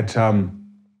looking at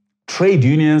trade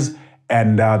unions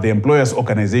and the employers'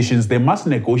 organizations. They must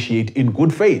negotiate in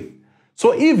good faith.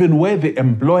 So even where the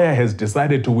employer has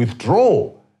decided to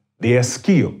withdraw their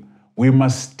skill, we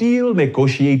must still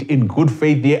negotiate in good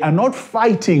faith. They are not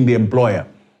fighting the employer.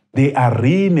 They are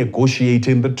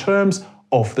renegotiating the terms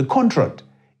of the contract.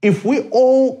 If we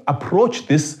all approach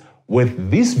this with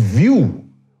this view,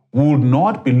 we will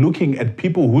not be looking at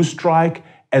people who strike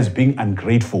as being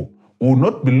ungrateful. We will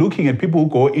not be looking at people who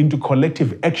go into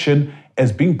collective action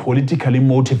as being politically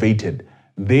motivated.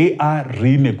 They are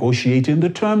renegotiating the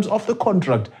terms of the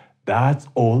contract. That's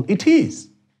all it is.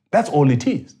 That's all it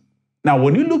is. Now,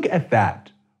 when you look at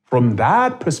that, from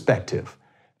that perspective,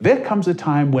 there comes a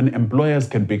time when employers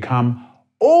can become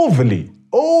overly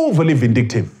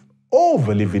vindictive.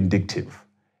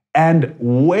 And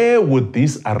where would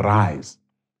this arise?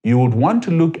 You would want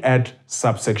to look at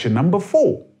subsection number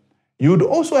 4. You would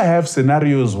also have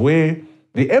scenarios where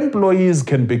the employees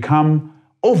can become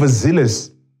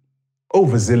overzealous.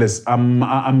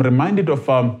 I'm reminded of,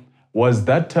 was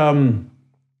that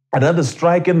another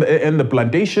strike in the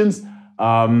plantations?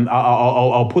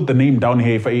 I'll put the name down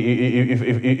here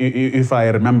if I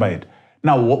remember it.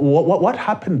 Now, what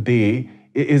happened there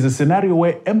is a scenario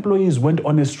where employees went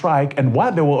on a strike, and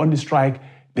while they were on the strike,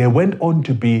 they went on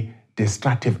to be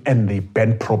destructive and they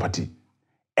burnt property.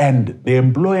 And the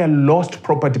employer lost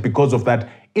property because of that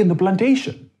in the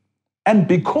plantation. And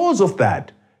because of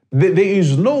that, there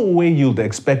is no way you'd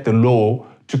expect the law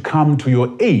to come to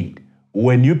your aid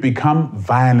when you become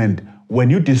violent,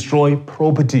 when you destroy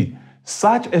property.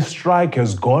 Such a strike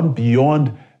has gone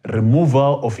beyond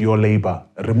removal of your labor,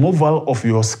 removal of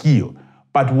your skill.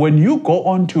 But when you go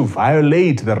on to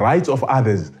violate the rights of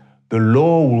others, the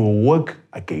law will work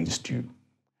against you.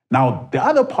 Now, the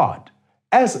other part,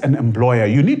 as an employer,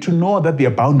 you need to know that there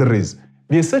are boundaries.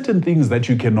 There are certain things that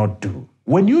you cannot do.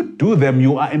 When you do them,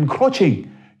 you are encroaching.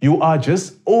 You are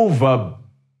just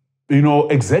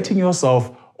exerting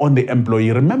yourself on the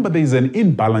employee. Remember, there is an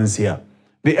imbalance here.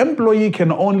 The employee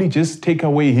can only just take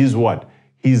away his what?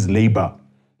 His labor.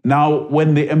 Now,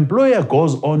 when the employer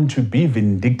goes on to be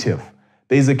vindictive,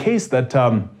 there is a case that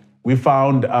we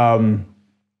found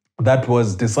that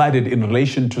was decided in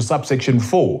relation to subsection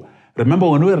 4. Remember,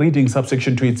 when we were reading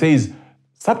subsection 2, it says,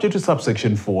 subject to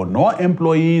subsection 4, no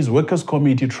employees, workers'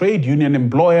 committee, trade union,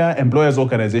 employer, employers'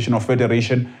 organization, or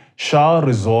federation shall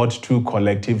resort to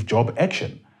collective job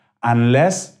action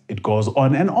unless it goes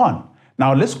on and on.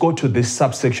 Now, let's go to this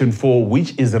subsection 4,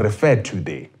 which is referred to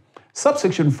there.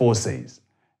 Subsection 4 says,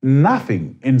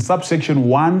 nothing in subsection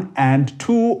 1 and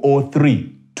 2 or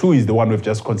 3, 2 is the one we've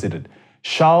just considered,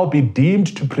 shall be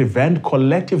deemed to prevent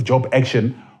collective job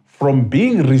action from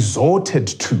being resorted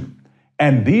to.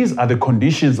 And these are the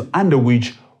conditions under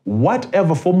which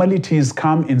whatever formalities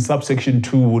come in subsection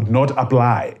 2 would not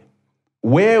apply.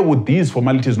 Where would these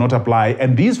formalities not apply?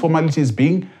 And these formalities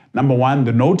being, number 1,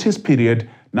 the notice period.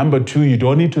 Number 2, you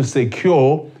don't need to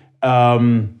secure a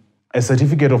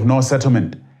certificate of no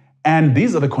settlement. And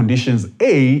these are the conditions.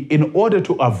 A, in order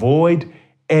to avoid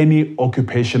any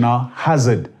occupational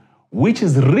hazard, which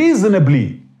is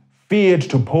reasonably feared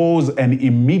to pose an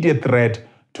immediate threat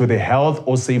to the health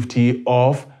or safety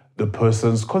of the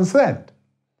persons concerned.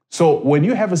 So when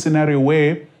you have a scenario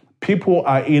where people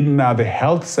are in the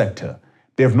health sector,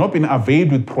 they have not been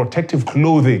arrayed with protective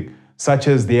clothing, such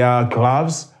as their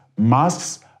gloves,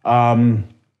 masks, any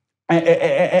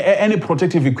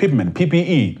protective equipment,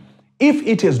 PPE. If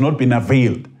it has not been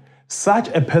availed, such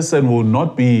a person will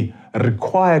not be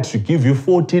required to give you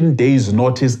 14 days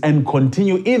notice and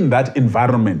continue in that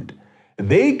environment.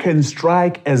 They can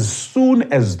strike as soon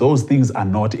as those things are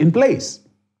not in place.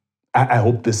 I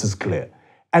hope this is clear.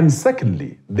 And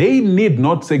secondly, they need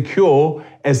not secure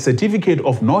a certificate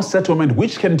of no settlement,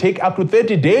 which can take up to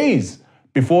 30 days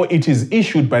before it is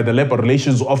issued by the labor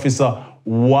relations officer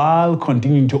while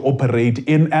continuing to operate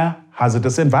in a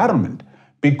hazardous environment.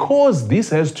 Because this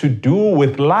has to do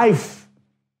with life.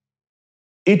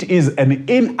 It is an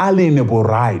inalienable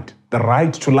right, the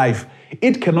right to life.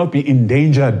 It cannot be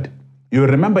endangered. You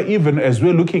remember, even as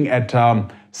we're looking at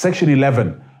section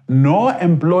 11, no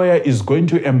employer is going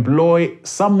to employ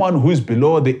someone who is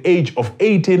below the age of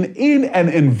 18 in an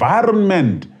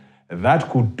environment that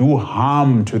could do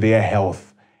harm to their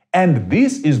health. And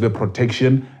this is the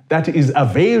protection that is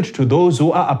availed to those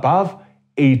who are above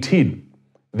 18.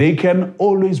 They can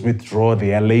always withdraw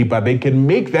their labor. They can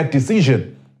make that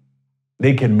decision.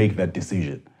 They can make that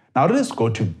decision. Now let's go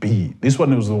to B. This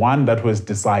one was the one that was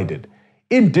decided.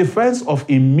 In defense of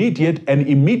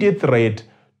immediate threat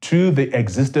to the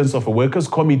existence of a workers'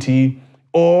 committee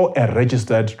or a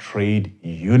registered trade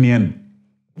union.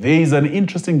 There is an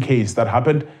interesting case that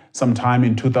happened sometime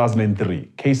in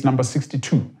 2003, case number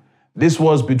 62. This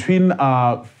was between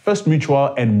First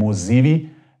Mutual and Muzivi,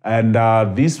 and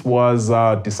this was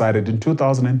decided in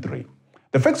 2003.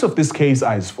 The facts of this case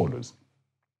are as follows.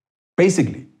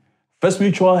 Basically, First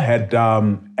Mutual had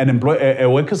a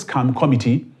workers'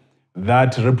 committee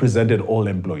that represented all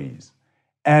employees.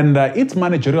 And its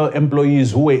managerial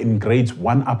employees who were in grades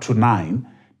 1 up to 9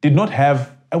 did not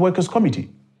have a workers'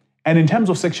 committee. And in terms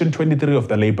of Section 23 of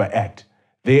the Labor Act,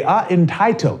 they are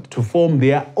entitled to form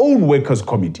their own workers'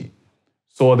 committee.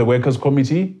 So the workers'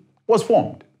 committee was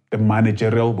formed, the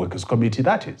managerial workers' committee,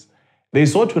 that is. They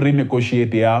sought to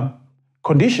renegotiate their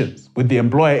conditions with the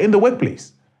employer in the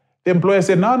workplace. The employer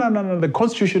said, no, the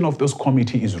constitution of this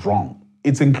committee is wrong.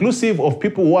 It's inclusive of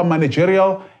people who are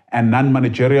managerial and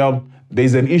non-managerial.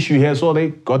 There's an issue here, so they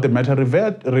got the matter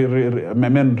referred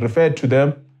to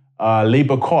the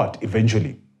labor court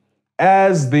eventually.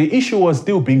 As the issue was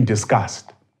still being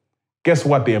discussed, guess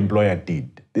what the employer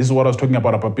did? This is what I was talking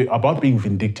about being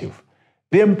vindictive.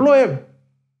 The employer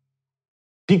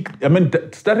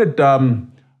started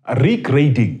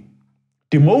regrading,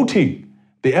 demoting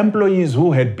the employees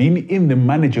who had been in the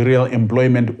managerial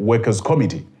employment workers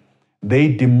committee.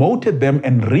 They demoted them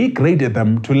and regraded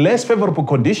them to less favorable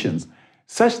conditions,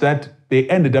 such that they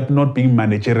ended up not being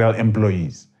managerial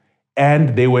employees.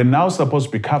 and they were now supposed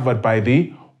to be covered by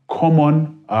the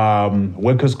Common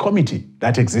Workers Committee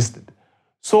that existed.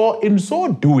 So in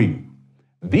so doing,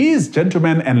 these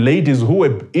gentlemen and ladies who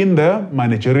were in the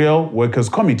Managerial Workers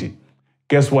Committee,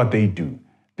 guess what they do?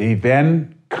 They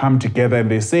then come together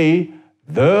and they say,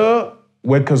 the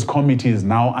Workers Committee is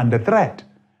now under threat.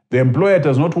 The employer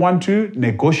does not want to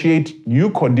negotiate new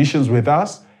conditions with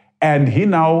us, and he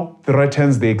now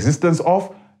threatens the existence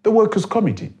of the Workers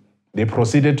Committee. They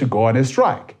proceeded to go on a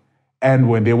strike. And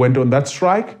when they went on that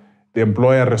strike, the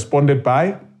employer responded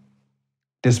by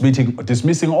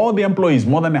dismissing all the employees,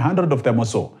 more than 100 of them or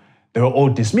so. They were all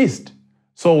dismissed.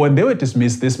 So when they were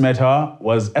dismissed, this matter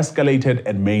was escalated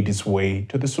and made its way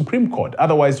to the Supreme Court.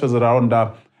 Otherwise, it was around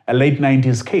a late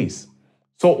 90s case.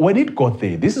 So when it got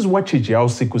there, this is what Chijiao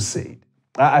Siku said.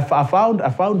 I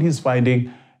found his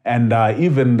finding and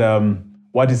even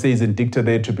what he says in dicta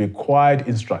there to be quite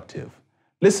instructive.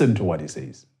 Listen to what he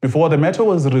says. Before the matter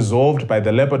was resolved by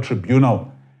the Labour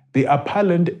Tribunal, the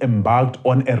appellant embarked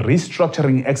on a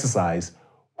restructuring exercise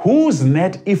whose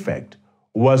net effect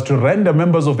was to render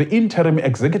members of the interim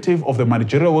executive of the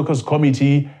Managerial Workers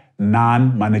Committee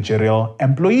non-managerial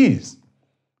employees.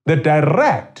 The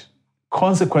direct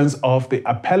consequence of the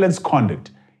appellant's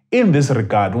conduct in this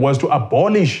regard was to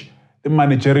abolish the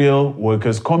Managerial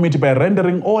Workers Committee by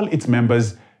rendering all its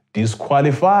members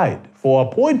disqualified for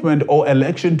appointment or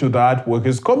election to that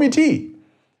Workers Committee.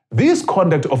 This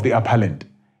conduct of the appellant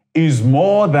is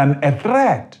more than a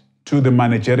threat to the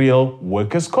Managerial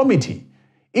Workers Committee.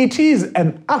 It is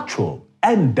an actual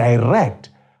and direct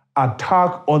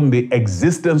attack on the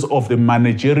existence of the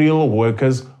Managerial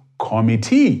Workers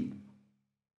Committee.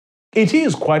 It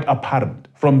is quite apparent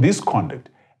from this conduct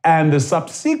and the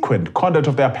subsequent conduct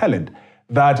of the appellant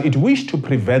that it wished to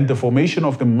prevent the formation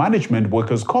of the Management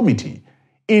Workers Committee.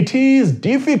 It is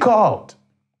difficult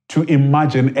to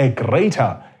imagine a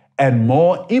greater and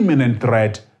more imminent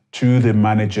threat to the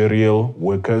Managerial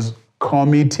Workers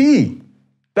Committee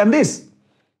than this.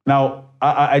 Now,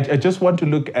 I just want to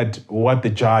look at what the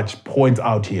judge points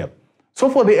out here. So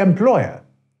for the employer,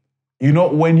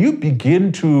 when you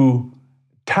begin to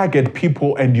target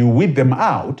people and you weed them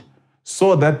out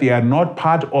so that they are not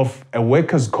part of a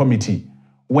workers' committee,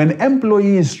 when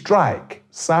employees strike,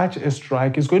 such a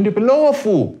strike is going to be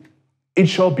lawful. It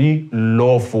shall be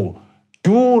lawful.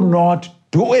 Do not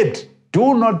do it.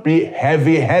 Do not be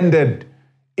heavy-handed.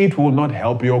 It will not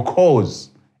help your cause.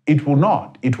 It will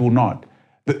not. It will not.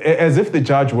 As if the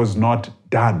judge was not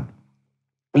done.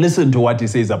 Listen to what he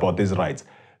says about these rights.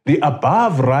 The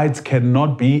above rights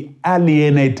cannot be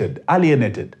alienated.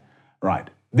 Right.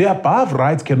 The above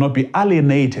rights cannot be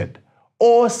alienated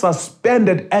or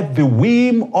suspended at the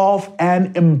whim of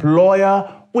an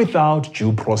employer without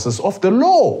due process of the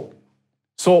law.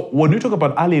 So when you talk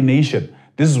about alienation,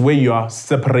 this is where you are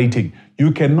separating.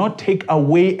 You cannot take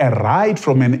away a right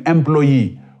from an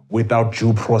employee without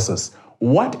due process.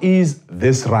 What is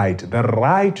this right? The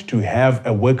right to have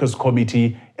a workers'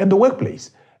 committee in the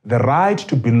workplace. The right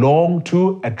to belong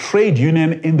to a trade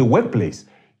union in the workplace.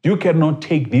 You cannot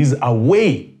take these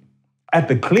away at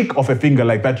the click of a finger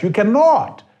like that. You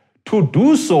cannot. To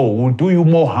do so will do you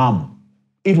more harm.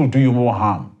 It will do you more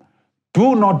harm.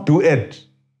 Do not do it.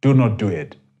 Do not do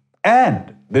it.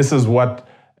 And this is what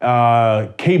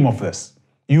came of this.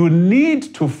 You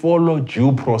need to follow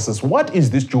due process. What is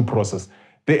this due process?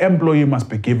 The employee must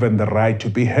be given the right to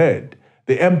be heard.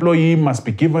 The employee must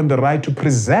be given the right to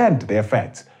present their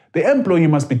facts. The employee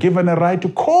must be given a right to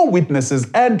call witnesses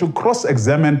and to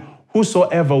cross-examine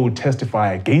whosoever will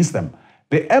testify against them.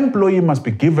 The employee must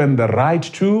be given the right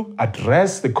to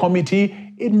address the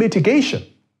committee in mitigation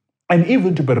and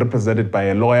even to be represented by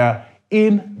a lawyer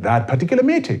in that particular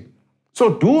meeting.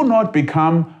 So do not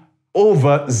become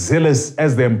overzealous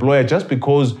as the employer just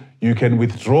because you can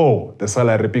withdraw the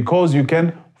salary, because you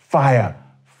can fire.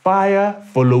 Fire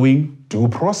following due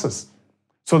process.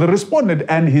 So the respondent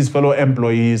and his fellow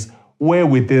employees were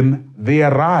within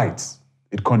their rights.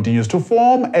 It continues to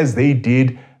form as they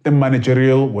did the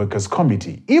Managerial Workers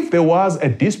Committee. If there was a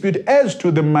dispute as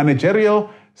to the managerial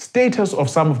status of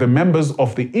some of the members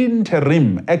of the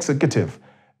interim executive,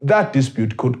 that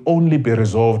dispute could only be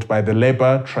resolved by the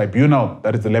Labour Tribunal,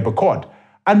 that is the Labour Court.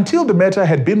 Until the matter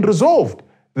had been resolved,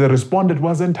 the respondent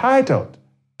was entitled,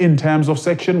 in terms of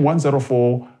Section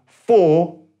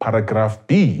 104(4), paragraph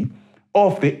B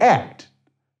of the Act,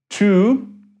 to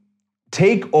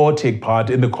take part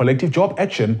in the collective job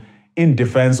action in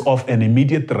defense of an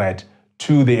immediate threat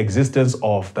to the existence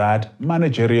of that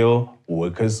Managerial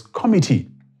Workers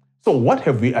Committee. So what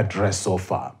have we addressed so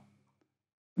far?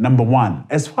 Number one,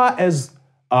 as far as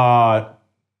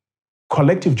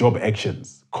collective job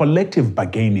actions, collective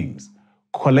bargainings.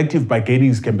 Collective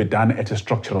bargainings can be done at a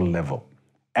structural level,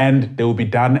 and they will be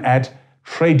done at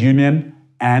trade union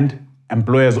and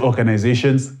employers'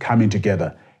 organizations coming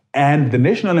together. And the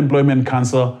National Employment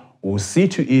Council will see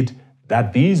to it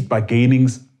that these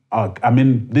bargainings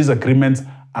these agreements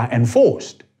are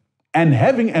enforced. And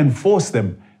having enforced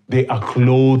them, they are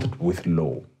clothed with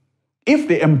law. If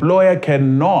the employer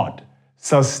cannot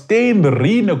sustain the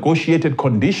renegotiated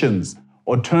conditions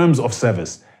or terms of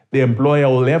service, the employer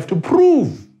will have to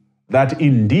prove that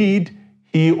indeed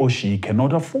he or she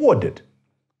cannot afford it.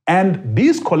 And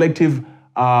this collective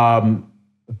bargaining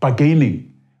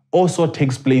also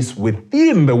takes place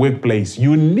within the workplace,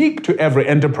 unique to every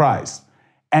enterprise.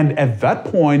 And at that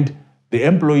point, the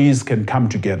employees can come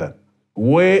together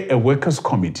where a workers'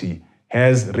 committee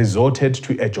has resorted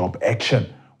to a job action.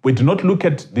 We do not look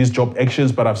at these job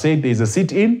actions, but I've said there's a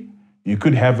sit-in, you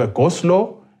could have a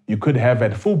go-slow, you could have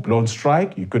a full-blown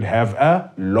strike, you could have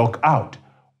a lockout.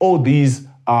 All these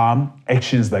are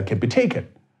actions that can be taken.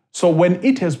 So when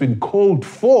it has been called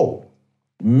for,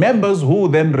 members who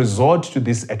then resort to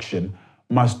this action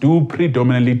must do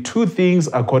predominantly two things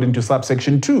according to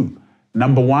subsection 2.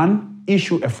 Number 1,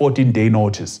 issue a 14-day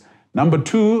notice. Number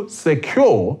 2,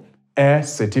 secure a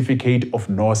certificate of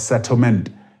no settlement.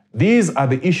 These are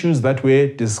the issues that were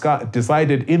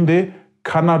decided in the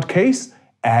Carnot case,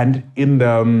 and in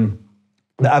the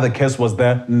other case was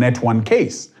the Net1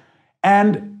 case.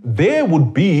 And there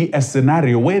would be a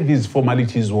scenario where these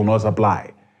formalities will not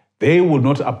apply. They will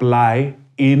not apply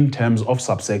in terms of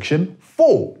subsection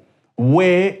 4,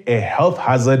 where a health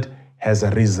hazard has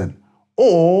arisen,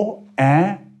 or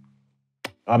a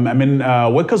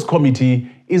workers' committee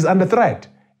is under threat.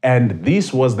 And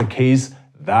this was the case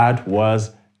that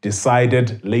was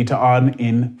decided later on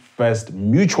in First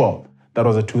Mutual. That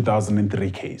was a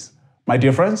 2003 case. My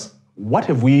dear friends, what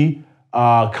have we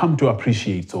come to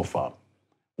appreciate so far?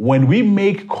 When we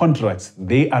make contracts,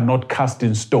 they are not cast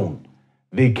in stone.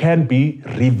 They can be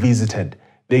revisited.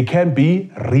 They can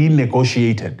be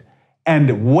renegotiated.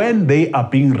 And when they are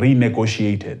being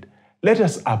renegotiated, let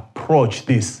us approach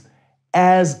this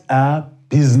as a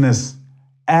business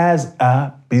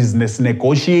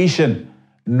negotiation,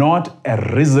 not a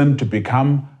reason to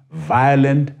become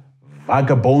violent,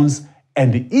 vagabonds,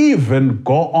 and even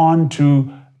go on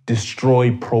to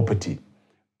destroy property.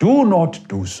 Do not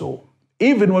do so.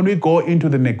 Even when we go into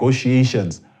the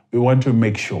negotiations, we want to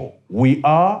make sure we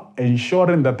are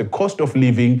ensuring that the cost of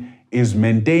living is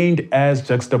maintained as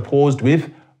juxtaposed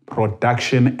with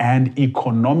production and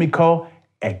economical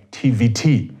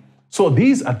activity. So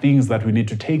these are things that we need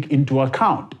to take into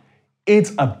account.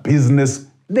 It's a business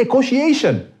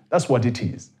negotiation. That's what it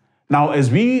is. Now, as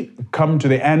we come to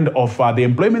the end of the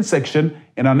employment section,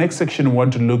 in our next section, we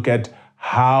want to look at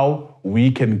how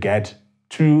we can get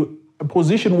to a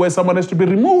position where someone has to be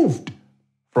removed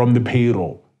from the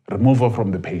payroll, removal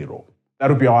from the payroll. That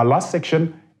will be our last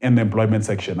section in the employment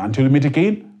section. Until we meet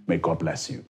again, may God bless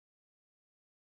you.